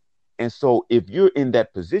 And so if you're in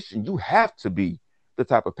that position, you have to be the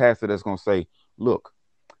type of pastor that's going to say, look,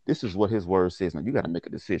 this is what his word says. Now you got to make a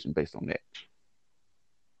decision based on that.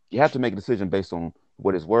 You have to make a decision based on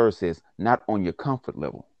what his word says, not on your comfort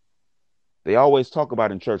level. They always talk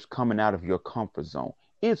about in church coming out of your comfort zone.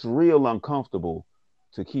 It's real uncomfortable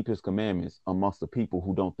to keep his commandments amongst the people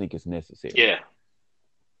who don't think it's necessary. Yeah.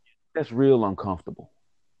 That's real uncomfortable.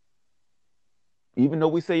 Even though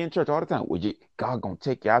we say in church all the time, well, God gonna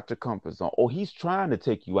take you out your comfort zone, or He's trying to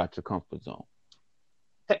take you out your comfort zone.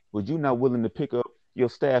 But you're not willing to pick up your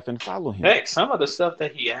staff and follow Him. Heck, some of the stuff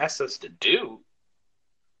that he asks us to do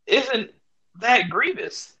isn't that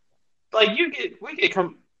grievous. Like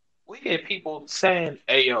we get people saying,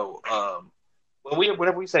 "Hey, yo, when we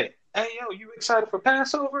whenever we say, "Hey, yo, you excited for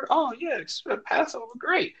Passover?" Oh yeah, Passover,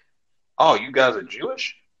 great. Oh, you guys are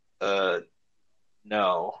Jewish? Uh,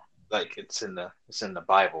 no, like it's in the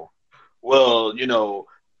Bible. Well,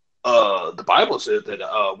 the Bible says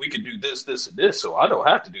that we can do this, this, and this, so I don't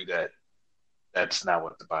have to do that. That's not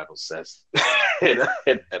what the Bible says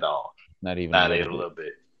at all. Not even a Not little even a bit. little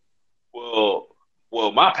bit.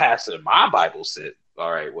 Well, my pastor in my Bible said,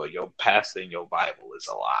 all right, well, your pastor in your Bible is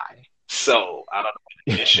a lie. So I don't know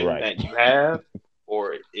what edition Right. that you have,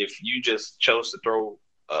 or if you just chose to throw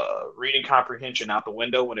reading comprehension out the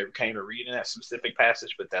window when it came to reading that specific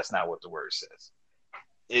passage, but that's not what the word says.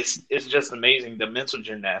 It's just amazing the mental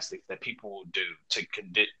gymnastics that people will do to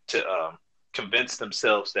convince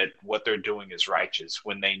themselves that what they're doing is righteous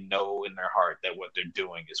when they know in their heart that what they're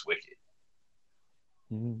doing is wicked,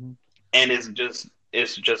 Hmm. and it's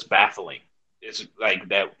just baffling. It's like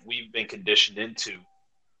that we've been conditioned into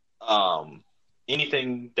um,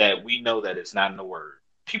 anything that we know that is not in the word.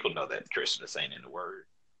 People know that Christmas ain't in the word.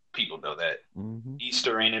 People know that Hmm.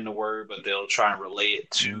 Easter ain't in the word, but they'll try and relate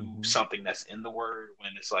it to Hmm. something that's in the word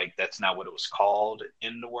when it's like that's not what it was called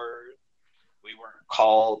in the word. We weren't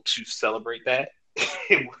called to celebrate that.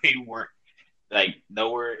 We weren't like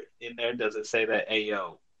nowhere in there does it say that, hey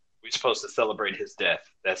yo, we're supposed to celebrate his death.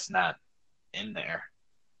 That's not in there.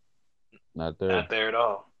 Not Not there. there at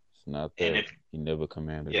all. It's not And there. if He never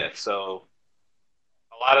commanded it. yeah, so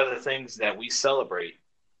a lot of the things that we celebrate,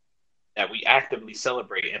 that we actively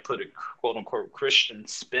celebrate and put a quote unquote Christian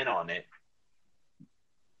spin on it,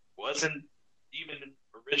 wasn't even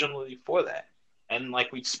originally for that. And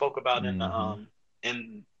like we spoke about Hmm.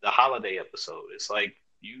 in the holiday episode, it's like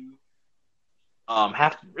you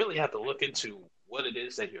have to look into what it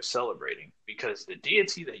is that you're celebrating because the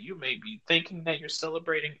deity that you may be thinking that you're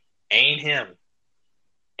celebrating ain't him,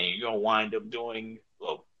 and you're gonna wind up doing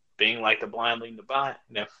well, being like the blind leading the blind,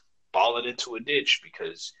 and then falling into a ditch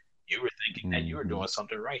because you were thinking that you were Hmm. doing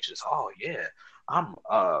something righteous. Oh yeah, I'm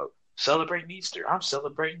celebrating Easter. I'm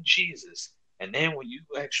celebrating Jesus. And then when you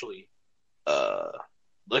actually uh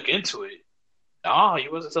look into it, no,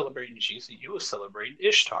 you wasn't celebrating Jesus. You was celebrating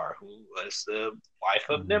Ishtar, who was the wife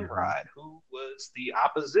of Hmm. Nimrod, who was the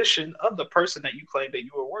opposition of the person that you claimed that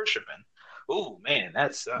you were worshiping. Oh man,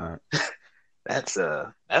 Right. that's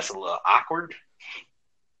a little awkward.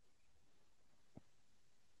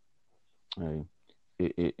 Hey,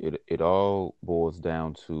 it all boils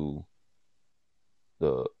down to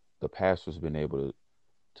the the pastors being able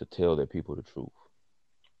to tell their people the truth.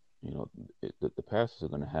 You know, the pastors are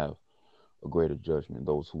going to have a greater judgment.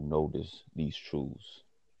 Those who know these truths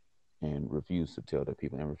and refuse to tell their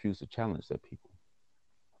people and refuse to challenge their people.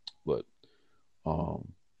 But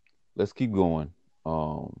um, let's keep going.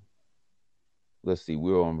 Um, let's see.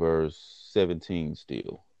 We're on verse 17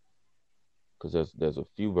 still, because there's a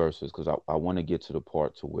few verses. Because I want to get to the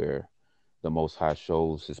part to where the Most High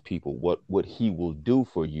shows His people what He will do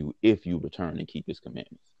for you if you return and keep His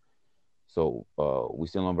commandments. So we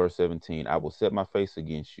still on verse 17. I will set my face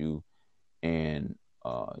against you, and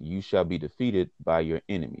you shall be defeated by your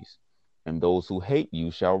enemies, and those who hate you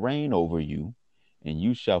shall reign over you, and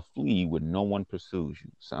you shall flee when no one pursues you.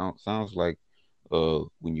 Sounds like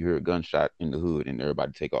when you hear a gunshot in the hood and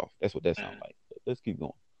everybody take off. That's what that sounds Mm. like. Let's keep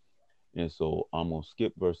going. And so I'm gonna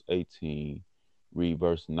skip verse 18, read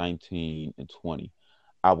verse 19 and 20.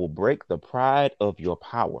 I will break the pride of your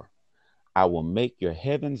power. I will make your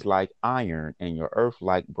heavens like iron and your earth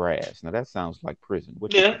like brass. Now that sounds like prison.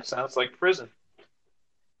 What you Yeah, think? sounds like prison.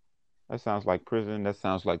 That sounds like prison. That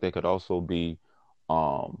sounds like they could also be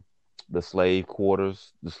um, the slave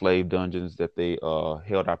quarters, the slave dungeons that they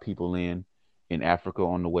held our people in Africa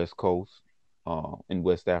on the west coast, in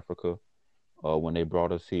West Africa, when they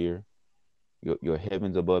brought us here. Your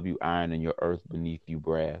heavens above you iron and your earth beneath you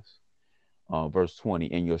brass. Verse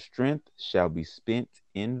 20, and your strength shall be spent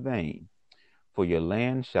in vain, for your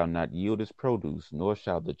land shall not yield its produce, nor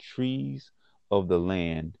shall the trees of the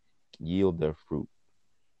land yield their fruit.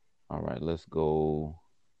 All right, let's go.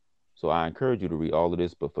 So I encourage you to read all of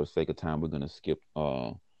this, but for sake of time, we're going to skip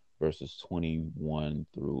verses 21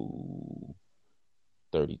 through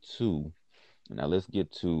 32. Now let's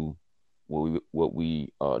get to what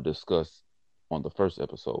we discussed on the first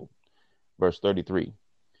episode. Verse 33.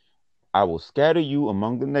 I will scatter you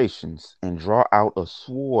among the nations and draw out a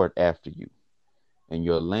sword after you, and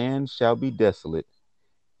your land shall be desolate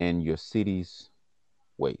and your cities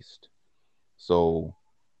waste. So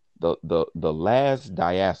the last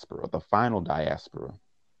diaspora, the final diaspora,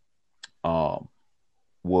 um,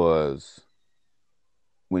 was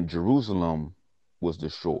when Jerusalem was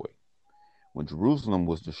destroyed. When Jerusalem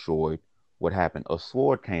was destroyed, what happened? A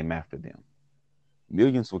sword came after them.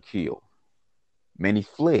 Millions were killed. Many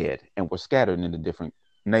fled and were scattered into different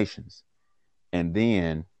nations. And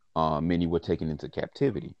then many were taken into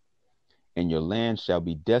captivity. And your land shall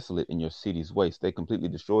be desolate and your cities waste. They completely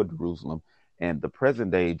destroyed Jerusalem. And the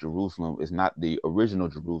present day Jerusalem is not the original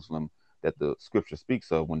Jerusalem that the scripture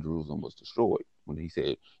speaks of when Jerusalem was destroyed. When he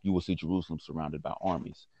said, you will see Jerusalem surrounded by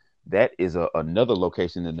armies. That is another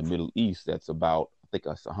location in the Middle East that's about, I think,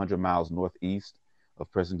 100 miles northeast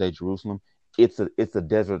of present day Jerusalem. It's a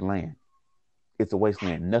desert land. It's a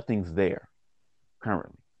wasteland. Nothing's there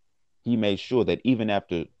currently. He made sure that even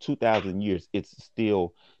after 2,000 years, it's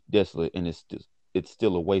still desolate and it's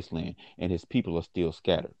still a wasteland, and his people are still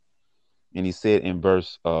scattered. And he said in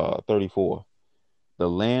verse 34, the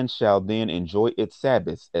land shall then enjoy its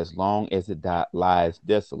Sabbaths as long as it lies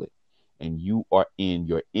desolate, and you are in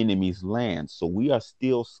your enemy's land. So we are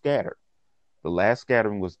still scattered. The last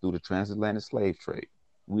scattering was through the transatlantic slave trade.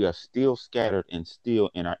 We are still scattered and still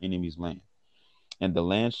in our enemy's land. And the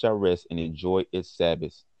land shall rest and enjoy its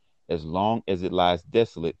Sabbaths. As long as it lies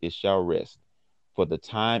desolate, it shall rest. For the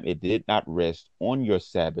time it did not rest on your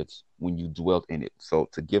Sabbaths when you dwelt in it. So,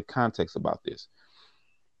 to give context about this,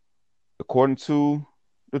 according to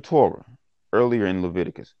the Torah, earlier in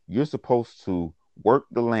Leviticus, you're supposed to work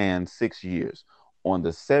the land 6 years. On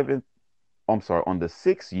the seventh, I'm sorry, on the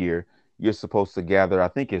 6th year, you're supposed to gather, I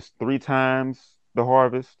think it's 3 times the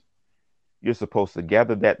harvest. You're supposed to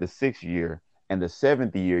gather that the 6th year, and the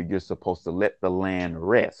 7th year, you're supposed to let the land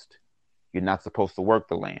rest. You're not supposed to work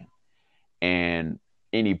the land. And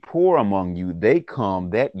any poor among you, they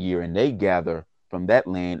come that year and they gather from that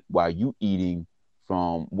land while you eating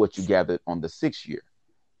from what you gathered on the 6th year.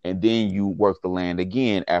 And then you work the land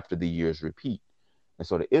again after the years repeat. And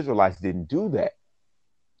so the Israelites didn't do that.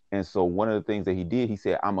 And so one of the things that he did, he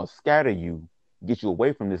said, I'm going to scatter you, get you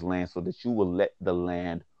away from this land so that you will let the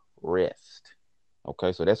land rest.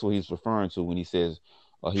 Okay, so that's what he's referring to when he says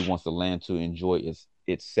he wants the land to enjoy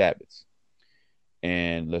its Sabbaths.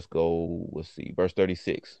 And let's see, verse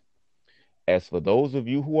 36. As for those of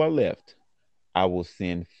you who are left, I will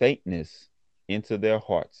send faintness into their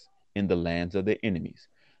hearts in the lands of their enemies.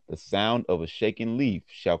 The sound of a shaken leaf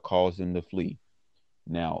shall cause them to flee.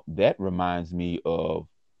 Now, that reminds me of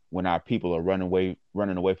when our people are running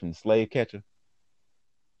away from the slave catcher.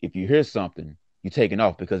 If you hear something, you're taking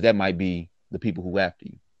off because that might be the people who after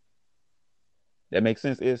you. That makes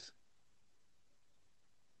sense, is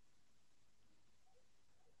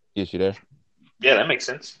you there? Yeah, that makes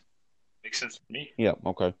sense. Makes sense to me. Yeah,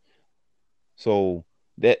 okay. So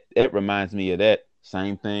that reminds me of that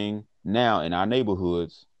same thing. Now in our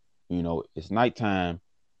neighborhoods, it's nighttime,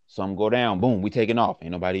 some go down, boom, we taking off.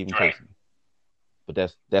 Ain't nobody even Right. chasing me.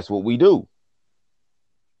 But that's what we do.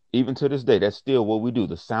 Even to this day, that's still what we do.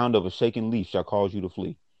 The sound of a shaking leaf shall cause you to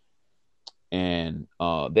flee. And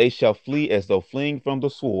they shall flee as though fleeing from the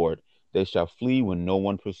sword. They shall flee when no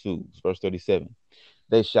one pursues. Verse 37.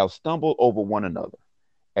 They shall stumble over one another,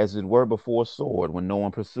 as it were before a sword when no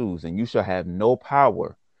one pursues, and you shall have no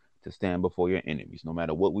power to stand before your enemies. No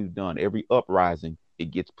matter what we've done, every uprising,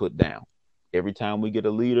 it gets put down. Every time we get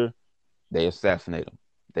a leader, they assassinate them.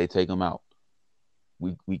 They take them out.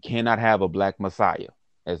 We cannot have a black messiah,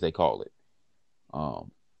 as they call it.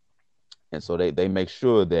 Um, and so they make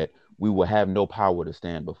sure that we will have no power to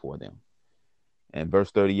stand before them. And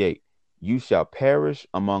verse 38, you shall perish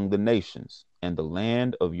among the nations, and the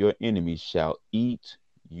land of your enemies shall eat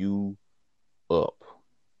you up.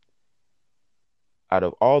 Out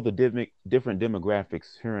of all the different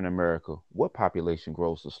demographics here in America, what population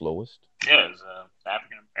grows the slowest? Yeah, as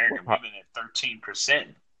African What American, we've pop? been at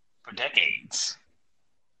 13% for decades.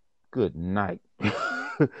 Good night.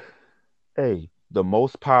 Hey, the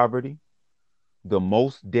most poverty, the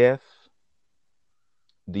most death,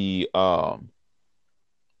 the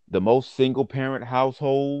most single parent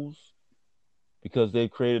households, because they've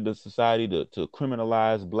created a society to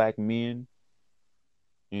criminalize black men,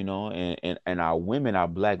 and our women, our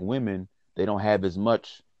black women, they don't have as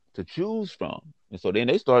much to choose from. And so then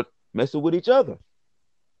they start messing with each other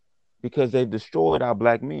because they've destroyed our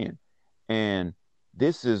black men. And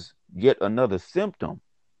this is yet another symptom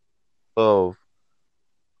of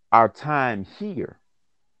our time here,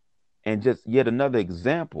 and just yet another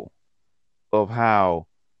example of how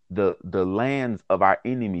the lands of our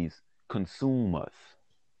enemies consume us,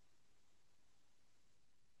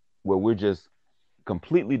 where we're just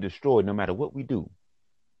completely destroyed no matter what we do,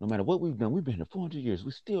 no matter what we've done. We've been here 400 years.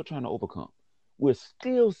 We're still trying to overcome. We're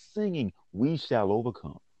still singing, we shall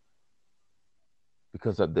overcome,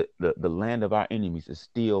 because of the land of our enemies is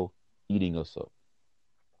still eating us up.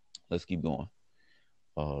 Let's keep going.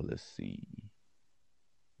 Let's see.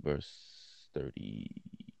 Verse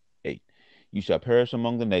 38. You shall perish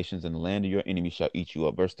among the nations, and the land of your enemies shall eat you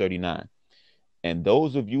up. Verse 39. And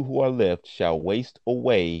those of you who are left shall waste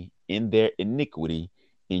away in their iniquity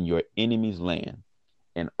in your enemy's land,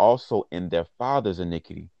 and also in their fathers'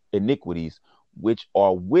 iniquities, which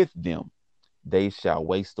are with them, they shall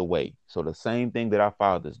waste away. So the same thing that our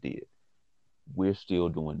fathers did, we're still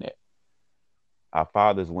doing that. Our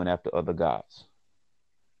fathers went after other gods.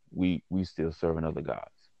 We still serving other gods.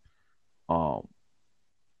 Um,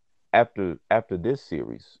 after this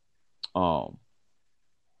series, um,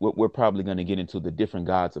 we're probably going to get into the different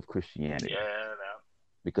gods of Christianity, Yeah,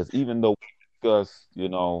 because even though we discuss,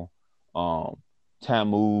 um,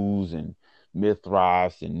 Tammuz and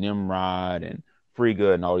Mithras and Nimrod and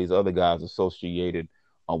Frigga and all these other gods associated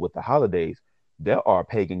with the holidays, there are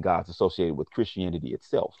pagan gods associated with Christianity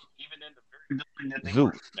itself. even in the very building that they Zeus.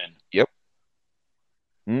 worship in. Yep.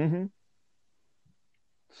 Hmm.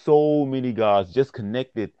 So many gods just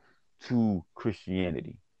connected to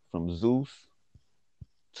Christianity, from Zeus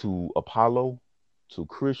to Apollo to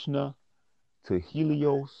Krishna to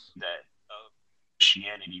Helios. That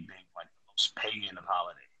Christianity being like the most pagan of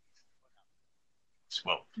holidays.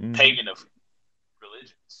 Well, Hmm. pagan of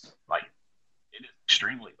religions. Like it is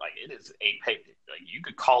extremely like it is a pagan. Like you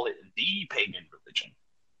could call it the pagan religion.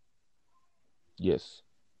 There's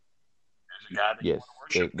a God that you Yes,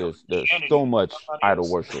 want to worship. Go to there's Christianity. so much There's somebody idol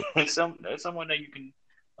else. worship. There's someone that you can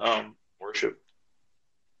worship.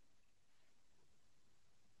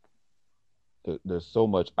 There's so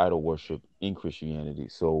much idol worship in Christianity.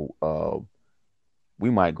 So we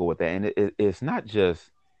might go with that, and it's not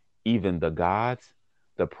just even the gods,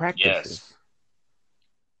 the Yes. practices,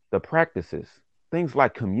 the practices, things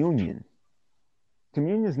like communion.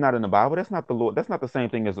 Communion is not in the Bible. That's not the Lord. That's not the same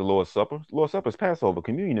thing as the Lord's Supper. Lord's Supper is Passover.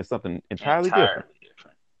 Communion is something entirely different. Entirely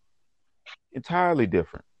different. Entirely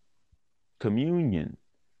different. Communion,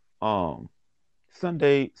 um,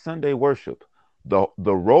 Sunday worship, the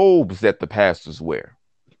robes that the pastors wear.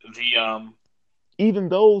 The Even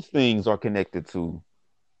those things are connected to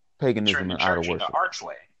entering paganism the and idol church in the worship.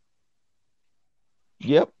 archway.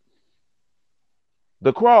 Yep,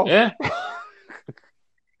 the cross. Yeah.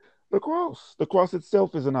 The cross. The cross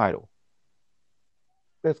itself is an idol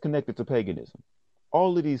that's connected to paganism.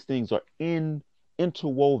 All of these things are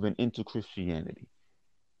interwoven into Christianity.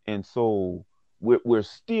 And so we're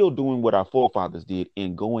still doing what our forefathers did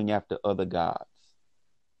in going after other gods,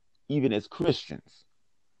 even as Christians,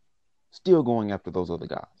 still going after those other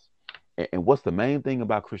gods. And what's the main thing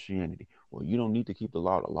about Christianity? Well, you don't need to keep the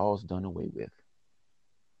law. The law is done away with.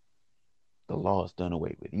 The law is done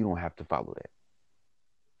away with. You don't have to follow that.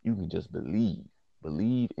 You can just believe.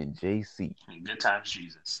 Believe in JC. Good times,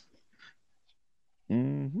 Jesus.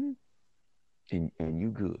 Mm-hmm. And you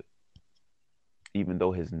good. Even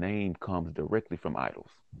though his name comes directly from idols.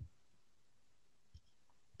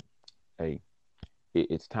 Hey,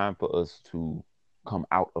 it's time for us to come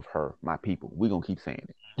out of her, my people. We're gonna keep saying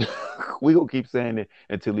it. We're gonna keep saying it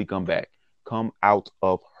until he come back. Come out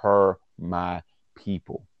of her, my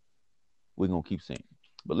people. We're gonna keep saying it.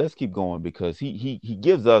 But let's keep going, because he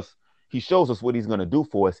gives us, he shows us what he's gonna do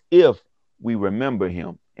for us if we remember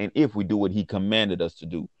him and if we do what he commanded us to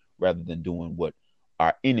do, rather than doing what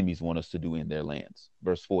our enemies want us to do in their lands.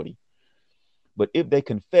 Verse 40. But if they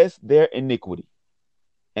confess their iniquity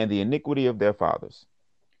and the iniquity of their fathers,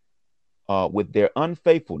 with their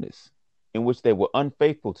unfaithfulness, in which they were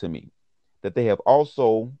unfaithful to me, that they have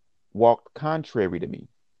also walked contrary to me,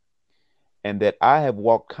 and that I have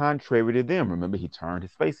walked contrary to them. Remember, he turned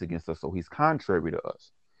his face against us, so he's contrary to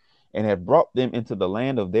us, and have brought them into the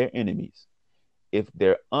land of their enemies. If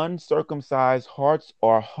their uncircumcised hearts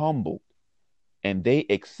are humbled, and they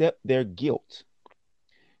accept their guilt,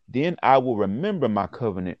 then I will remember my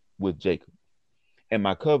covenant with Jacob, and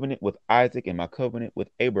my covenant with Isaac, and my covenant with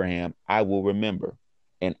Abraham I will remember,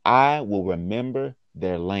 and I will remember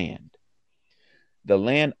their land. The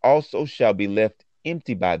land also shall be left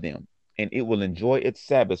empty by them, and it will enjoy its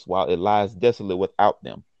Sabbaths while it lies desolate without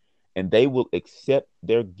them. And they will accept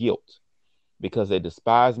their guilt, because they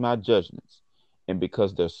despise my judgments, and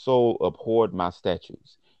because their soul abhorred my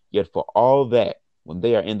statutes. Yet for all that, when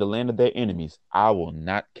they are in the land of their enemies, I will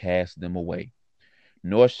not cast them away,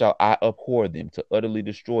 nor shall I abhor them to utterly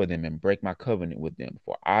destroy them and break my covenant with them,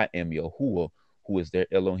 for I am Yahuwah, who is their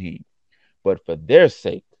Elohim. But for their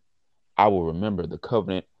sake, I will remember the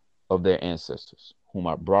covenant of their ancestors, whom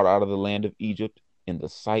I brought out of the land of Egypt in the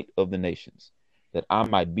sight of the nations, that I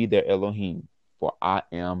might be their Elohim, for I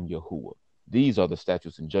am Yahuwah. These are the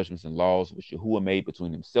statutes and judgments and laws which Yahuwah made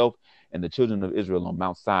between himself and the children of Israel on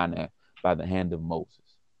Mount Sinai by the hand of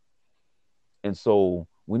Moses. And so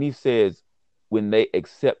when he says, when they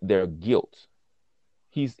accept their guilt.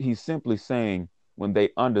 He's simply saying when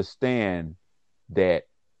they understand that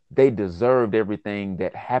they deserved everything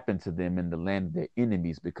that happened to them in the land of their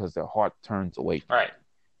enemies because their heart turns away from Right.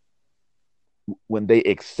 it. When they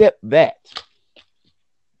accept that,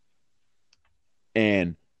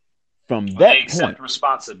 and from When they that point accept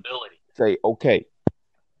responsibility. say, okay,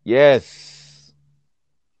 yes,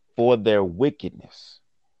 for their wickedness,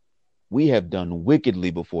 we have done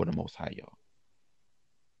wickedly before the Most High, y'all.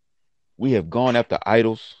 We have gone after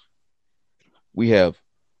idols. We have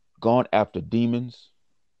gone after demons.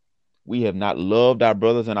 We have not loved our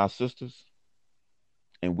brothers and our sisters,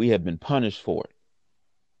 and we have been punished for it.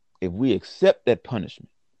 If we accept that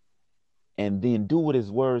punishment and then do what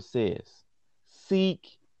his word says,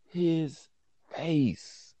 seek his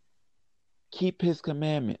face, keep his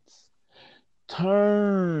commandments,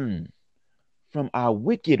 turn from our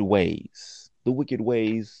wicked ways, the wicked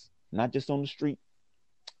ways, not just on the street,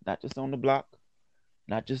 not just on the block,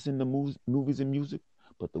 not just in the movies and music,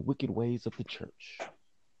 but the wicked ways of the church,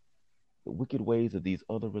 the wicked ways of these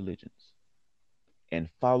other religions, and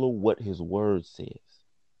follow what his word says.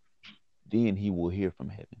 Then he will hear from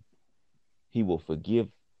heaven. He will forgive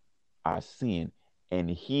our sin and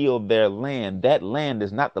heal their land. That land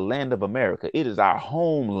is not the land of America, it is our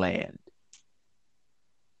homeland.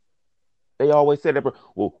 They always say that,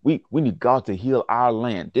 well, we need God to heal our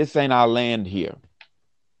land. This ain't our land here.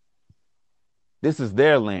 This is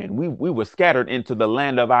their land. We were scattered into the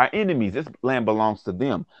land of our enemies. This land belongs to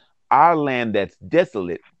them. Our land that's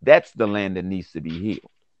desolate, that's the land that needs to be healed.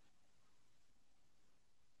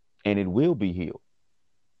 And it will be healed.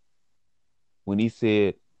 When he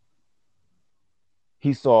said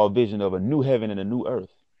he saw a vision of a new heaven and a new earth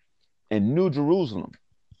and New Jerusalem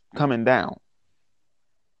coming down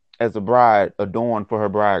as a bride adorned for her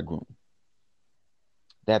bridegroom.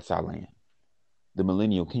 That's our land, the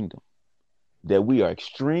millennial kingdom that we are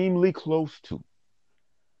extremely close to.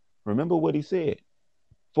 Remember what he said.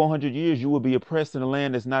 400 years you will be oppressed in a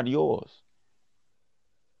land that's not yours.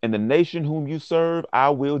 And the nation whom you serve, I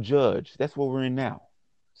will judge. That's what we're in now.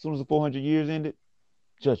 As soon as the 400 years ended,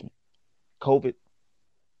 judgment. COVID,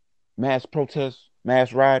 mass protests,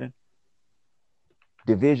 mass rioting,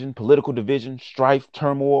 division, political division, strife,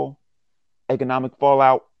 turmoil, economic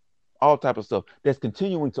fallout, all type of stuff that's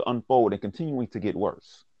continuing to unfold and continuing to get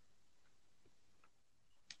worse.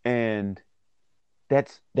 And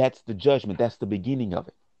that's the judgment. That's the beginning of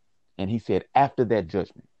it. And he said, after that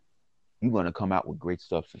judgment, you're going to come out with great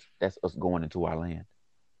substance. That's us going into our land.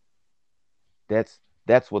 That's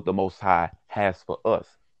what the Most High has for us.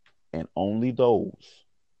 And only those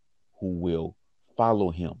who will follow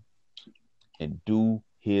him and do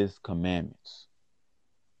his commandments,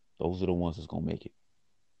 those are the ones that's going to make it.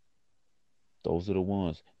 Those are the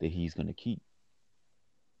ones that he's going to keep.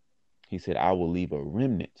 He said, I will leave a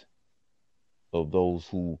remnant of those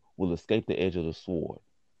who will escape the edge of the sword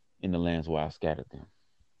in the lands where I scattered them.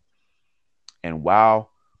 And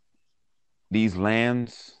while these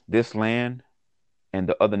lands, this land, and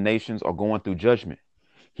the other nations are going through judgment,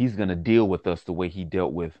 he's going to deal with us the way he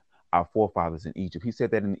dealt with our forefathers in Egypt. He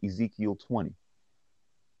said that in Ezekiel 20.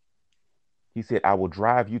 He said, I will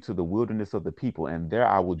drive you to the wilderness of the people, and there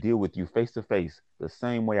I will deal with you face to face, the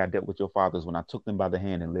same way I dealt with your fathers when I took them by the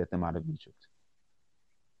hand and led them out of Egypt.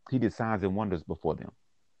 He did signs and wonders before them.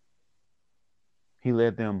 He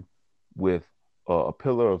led them with a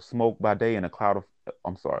pillar of smoke by day and a cloud of,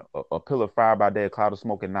 a pillar of fire by day, a cloud of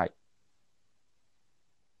smoke at night.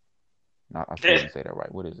 No, I still didn't say that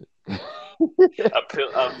right. What is it? A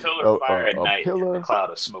pillar of fire at night and a cloud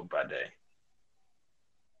of smoke by day.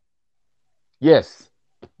 Yes,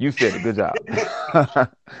 you said it. Good job.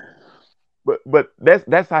 but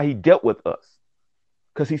that's how he dealt with us.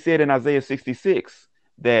 Because he said in Isaiah 66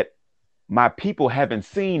 that my people haven't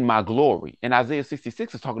seen my glory. And Isaiah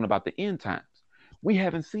 66 is talking about the end times. We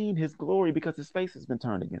haven't seen his glory because his face has been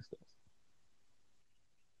turned against us.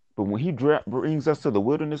 But when he brings us to the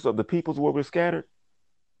wilderness of the peoples where we're scattered,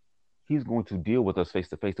 he's going to deal with us face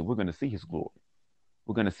to face, and we're going to see his glory.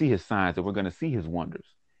 We're going to see his signs, and we're going to see his wonders.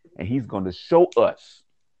 And he's going to show us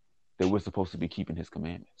that we're supposed to be keeping his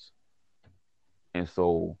commandments. And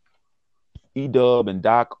so, Edub and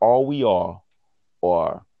Doc, all we are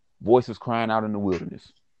voices crying out in the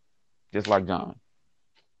wilderness, just like John.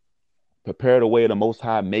 Prepare the way of the Most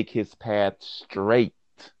High, make his path straight.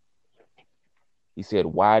 He said,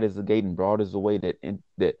 wide is the gate and broad is the way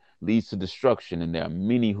that leads to destruction, and there are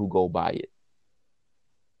many who go by it.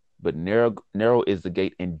 But narrow is the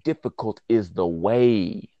gate and difficult is the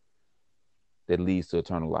way that leads to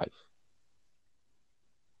eternal life.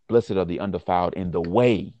 Blessed are the undefiled in the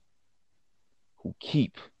way who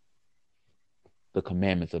keep the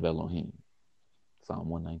commandments of Elohim. Psalm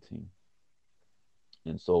 119.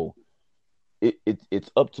 And so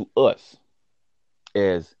it's up to us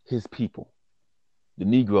as his people, the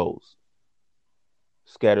Negroes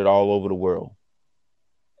scattered all over the world,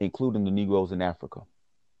 including the Negroes in Africa.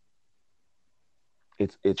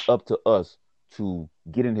 It's up to us to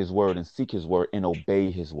get in his word and seek his word and obey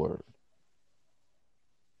his word.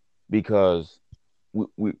 Because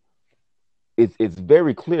we it's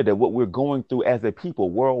very clear that what we're going through as a people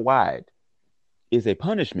worldwide is a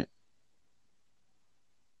punishment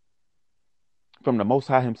from the Most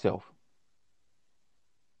High himself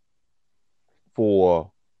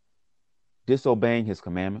for disobeying his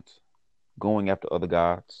commandments, going after other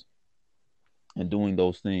gods, and doing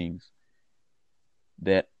those things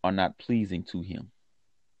that are not pleasing to him.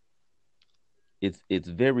 It's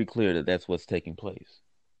very clear that that's what's taking place.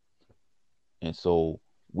 And so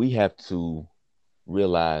we have to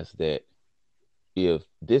realize that if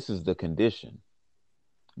this is the condition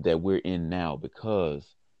that we're in now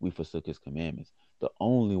because we forsook his commandments, the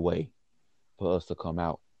only way for us to come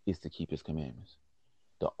out is to keep his commandments.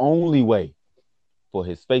 The only way for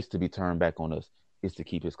his face to be turned back on us is to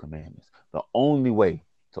keep his commandments. The only way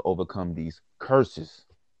to overcome these curses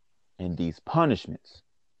and these punishments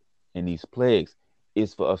and these plagues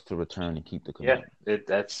is for us to return and keep the Yeah,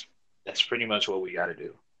 commandments. that's pretty much what we got to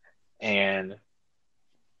do. And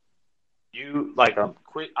you like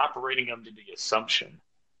quit operating under the assumption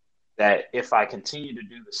that if I continue to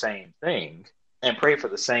do the same thing and pray for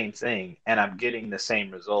the same thing and I'm getting the same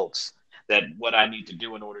results, that what I need to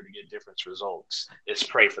do in order to get different results is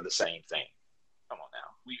pray for the same thing. Come on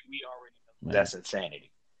now. We already know Man. that's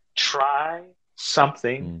insanity. Try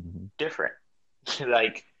something Mm-hmm. different.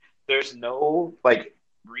 Like there's no like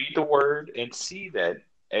read the word and see that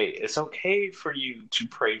hey, it's okay for you to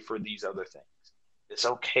pray for these other things. It's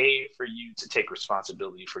okay for you to take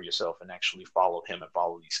responsibility for yourself and actually follow him and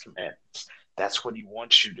follow these commandments. That's what he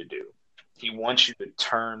wants you to do. He wants you to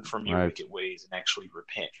turn from your Right. wicked ways and actually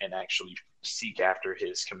repent and actually seek after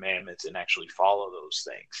his commandments and actually follow those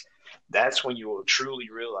things. That's when you will truly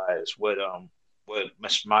realize what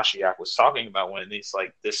Mashiach was talking about when he's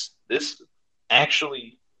like this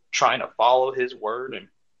actually trying to follow his word and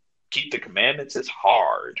keep the commandments is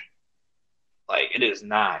hard. Like it is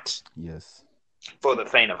not Yes. for the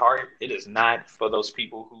faint of heart. It is not for those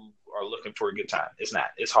people who are looking for a good time. It's not.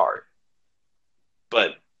 It's hard,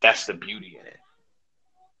 but that's the beauty in it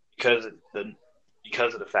because the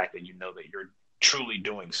because of the fact that you know that you're truly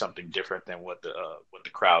doing something different than what the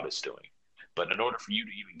crowd is doing. But in order for you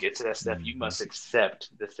to even get to that step, you Mm-hmm. must accept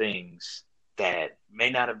the things that may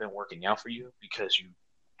not have been working out for you because you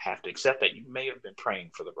have to accept that you may have been praying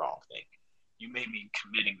for the wrong thing. You may be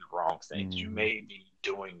committing the wrong things. You Mm-hmm. may be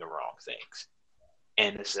doing the wrong things.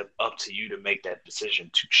 And it's up to you to make that decision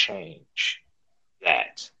to change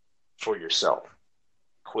that for yourself.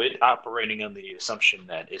 Quit operating under the assumption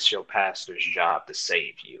that it's your pastor's job to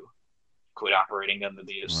save you. Quit operating under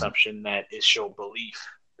the Right. assumption that it's your belief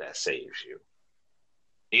that saves you.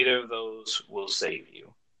 Neither of those will save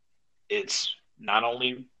you. It's not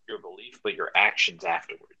only your belief, but your actions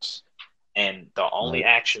afterwards. And the only Right.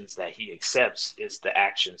 actions that he accepts is the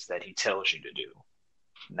actions that he tells you to do.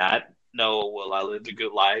 Not, no, well, I lived a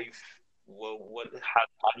good life. Well, how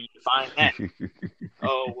do you define that?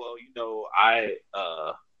 Oh, well,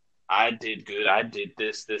 I did good. I did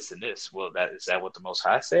this, and this. Well, that is that what the Most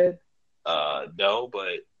High said? No,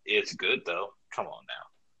 but it's good though. Come on now.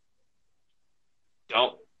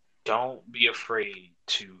 Don't don't be afraid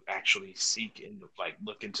to actually seek and like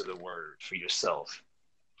look into the word for yourself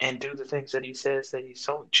and do the things that he says that he's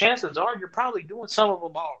told. Chances are you're probably doing some of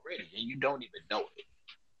them already and you don't even know it.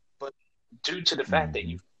 But due to the fact that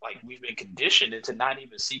Mm-hmm. you've like we've been conditioned into not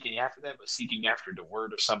even seeking after that, but seeking after the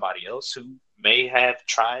word of somebody else who may have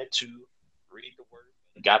tried to read the word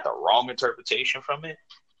and got the wrong interpretation from it,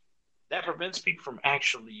 that prevents people from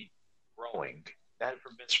actually growing. That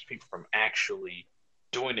prevents people from actually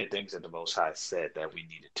doing the things that the Most High said that we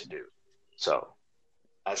needed to do. So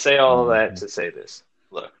I say all of that Mm-hmm. to say this.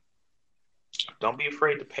 Look, don't be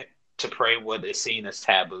afraid to pray what is seen as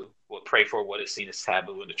taboo. Well, pray for what is seen as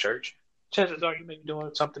taboo in the church. Chances are you may be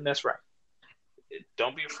doing something that's right.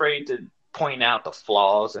 Don't be afraid to point out the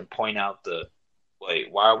flaws and point out the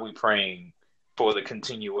wait. Why are we praying for the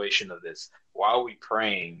continuation of this? Why are we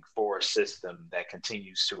praying for a system that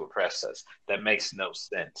continues to oppress us? That makes no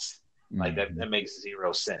sense. Like Mm-hmm. that makes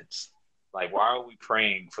zero sense. Like why are we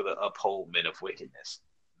praying for the upholdment of wickedness?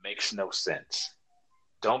 Makes no sense.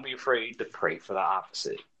 Don't be afraid to pray for the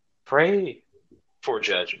opposite. Pray for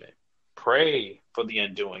judgment. Pray for the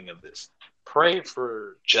undoing of this. Pray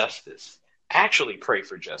for justice. Actually pray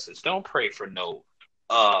for justice. Don't pray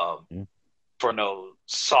um Yeah. for no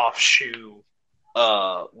soft shoe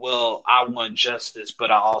well, I want justice,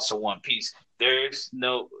 but I also want peace. There's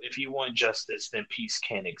no, if you want justice, then peace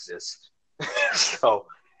can't exist. So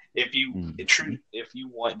if you Mm-hmm. if you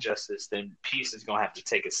want justice, then peace is gonna have to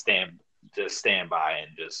take a stand by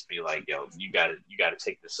and just be like, yo, you gotta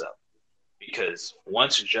take this up. Because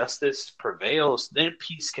once justice prevails, then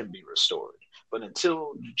peace can be restored. But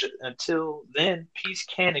until then, peace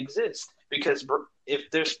can't exist. Because if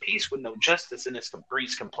there's peace with no justice, then it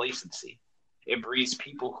breeds complacency. It breeds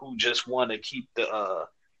people who just want to keep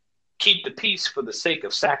the peace for the sake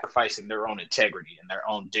of sacrificing their own integrity and their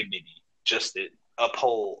own dignity, just to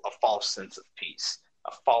uphold a false sense of peace,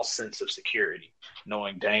 a false sense of security,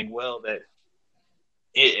 knowing dang well that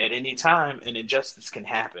at any time an injustice can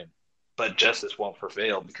happen, but justice won't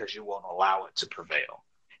prevail because you won't allow it to prevail.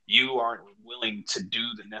 You aren't willing to do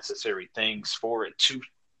the necessary things for it to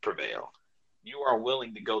prevail. You are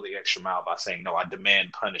willing to go the extra mile by saying, no, I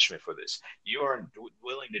demand punishment for this. You are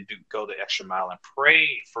willing to go the extra mile and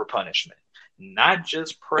pray for punishment, not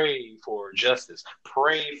just pray for justice,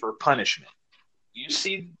 pray for punishment. You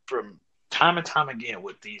see from time and time again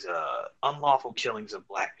with these unlawful killings of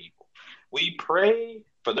black people, we pray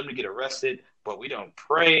for them to get arrested, but we don't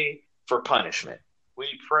pray for punishment.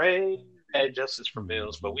 We pray that justice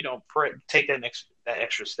prevails, but Mm-hmm. we don't pray take that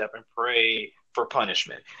extra step and pray for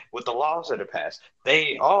punishment. With the laws that are passed,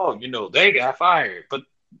 they got fired, but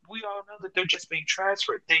we all know that they're just being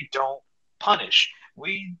transferred. They don't punish.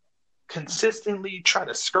 We consistently try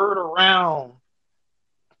to skirt around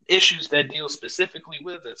issues that deal specifically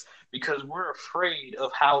with us because we're afraid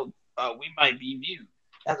of how we might be viewed,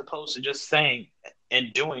 as opposed to just saying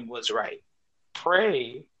and doing what's right.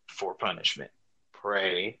 Pray for punishment.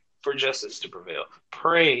 Pray for justice to prevail.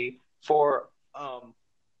 Pray for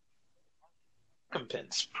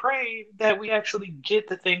recompense. Pray that we actually get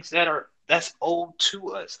the things that's owed to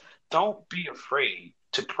us. Don't be afraid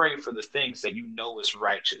to pray for the things that you know is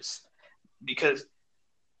righteous, because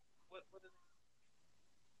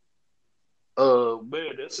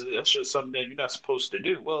man, that's just something that you're not supposed to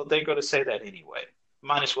do. Well, they're going to say that anyway.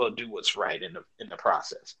 Might as well do what's right in the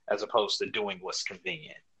process, as opposed to doing what's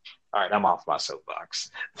convenient. All right, I'm off my soapbox.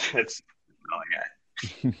 That's all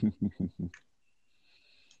I got.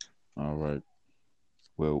 All right.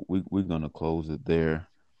 Well, we're gonna close it there.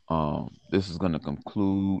 This is gonna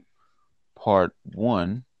conclude part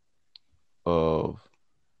one of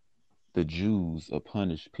the Jews, a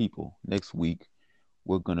punished people. Next week,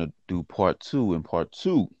 we're gonna do part two. In part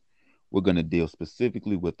two, we're gonna deal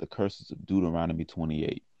specifically with the curses of Deuteronomy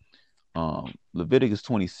 28. Leviticus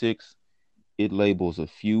 26, it labels a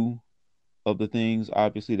few of the things,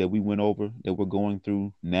 obviously, that we went over that we're going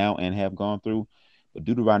through now and have gone through. But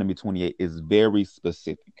Deuteronomy 28 is very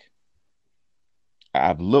specific.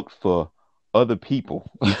 I've looked for other people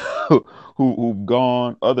who've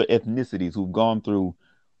gone, other ethnicities who've gone through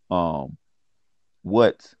um,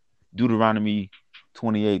 what Deuteronomy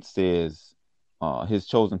 28 says his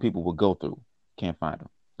chosen people will go through. Can't find them.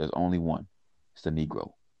 There's only one. It's the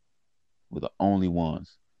Negro. We're the only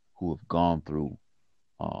ones who have gone through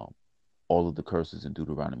um, all of the curses in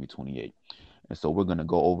Deuteronomy 28. And so we're going to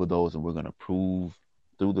go over those and we're going to prove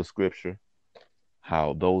through the scripture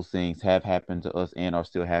how those things have happened to us and are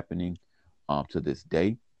still happening to this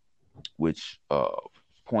day, which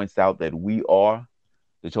points out that we are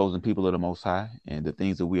the chosen people of the Most High, and the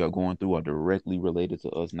things that we are going through are directly related to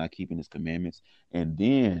us not keeping His commandments. And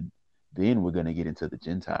then we're going to get into the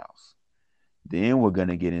Gentiles. Then we're going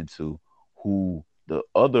to get into who the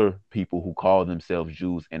other people who call themselves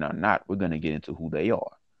Jews and are not. We're going to get into who they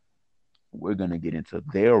are. We're going to get into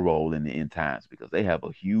their role in the end times because they have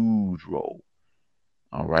a huge role.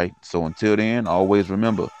 All right. So until then, always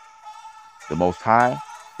remember the Most High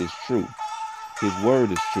is true. His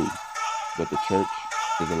word is true, but the church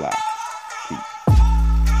is a lie.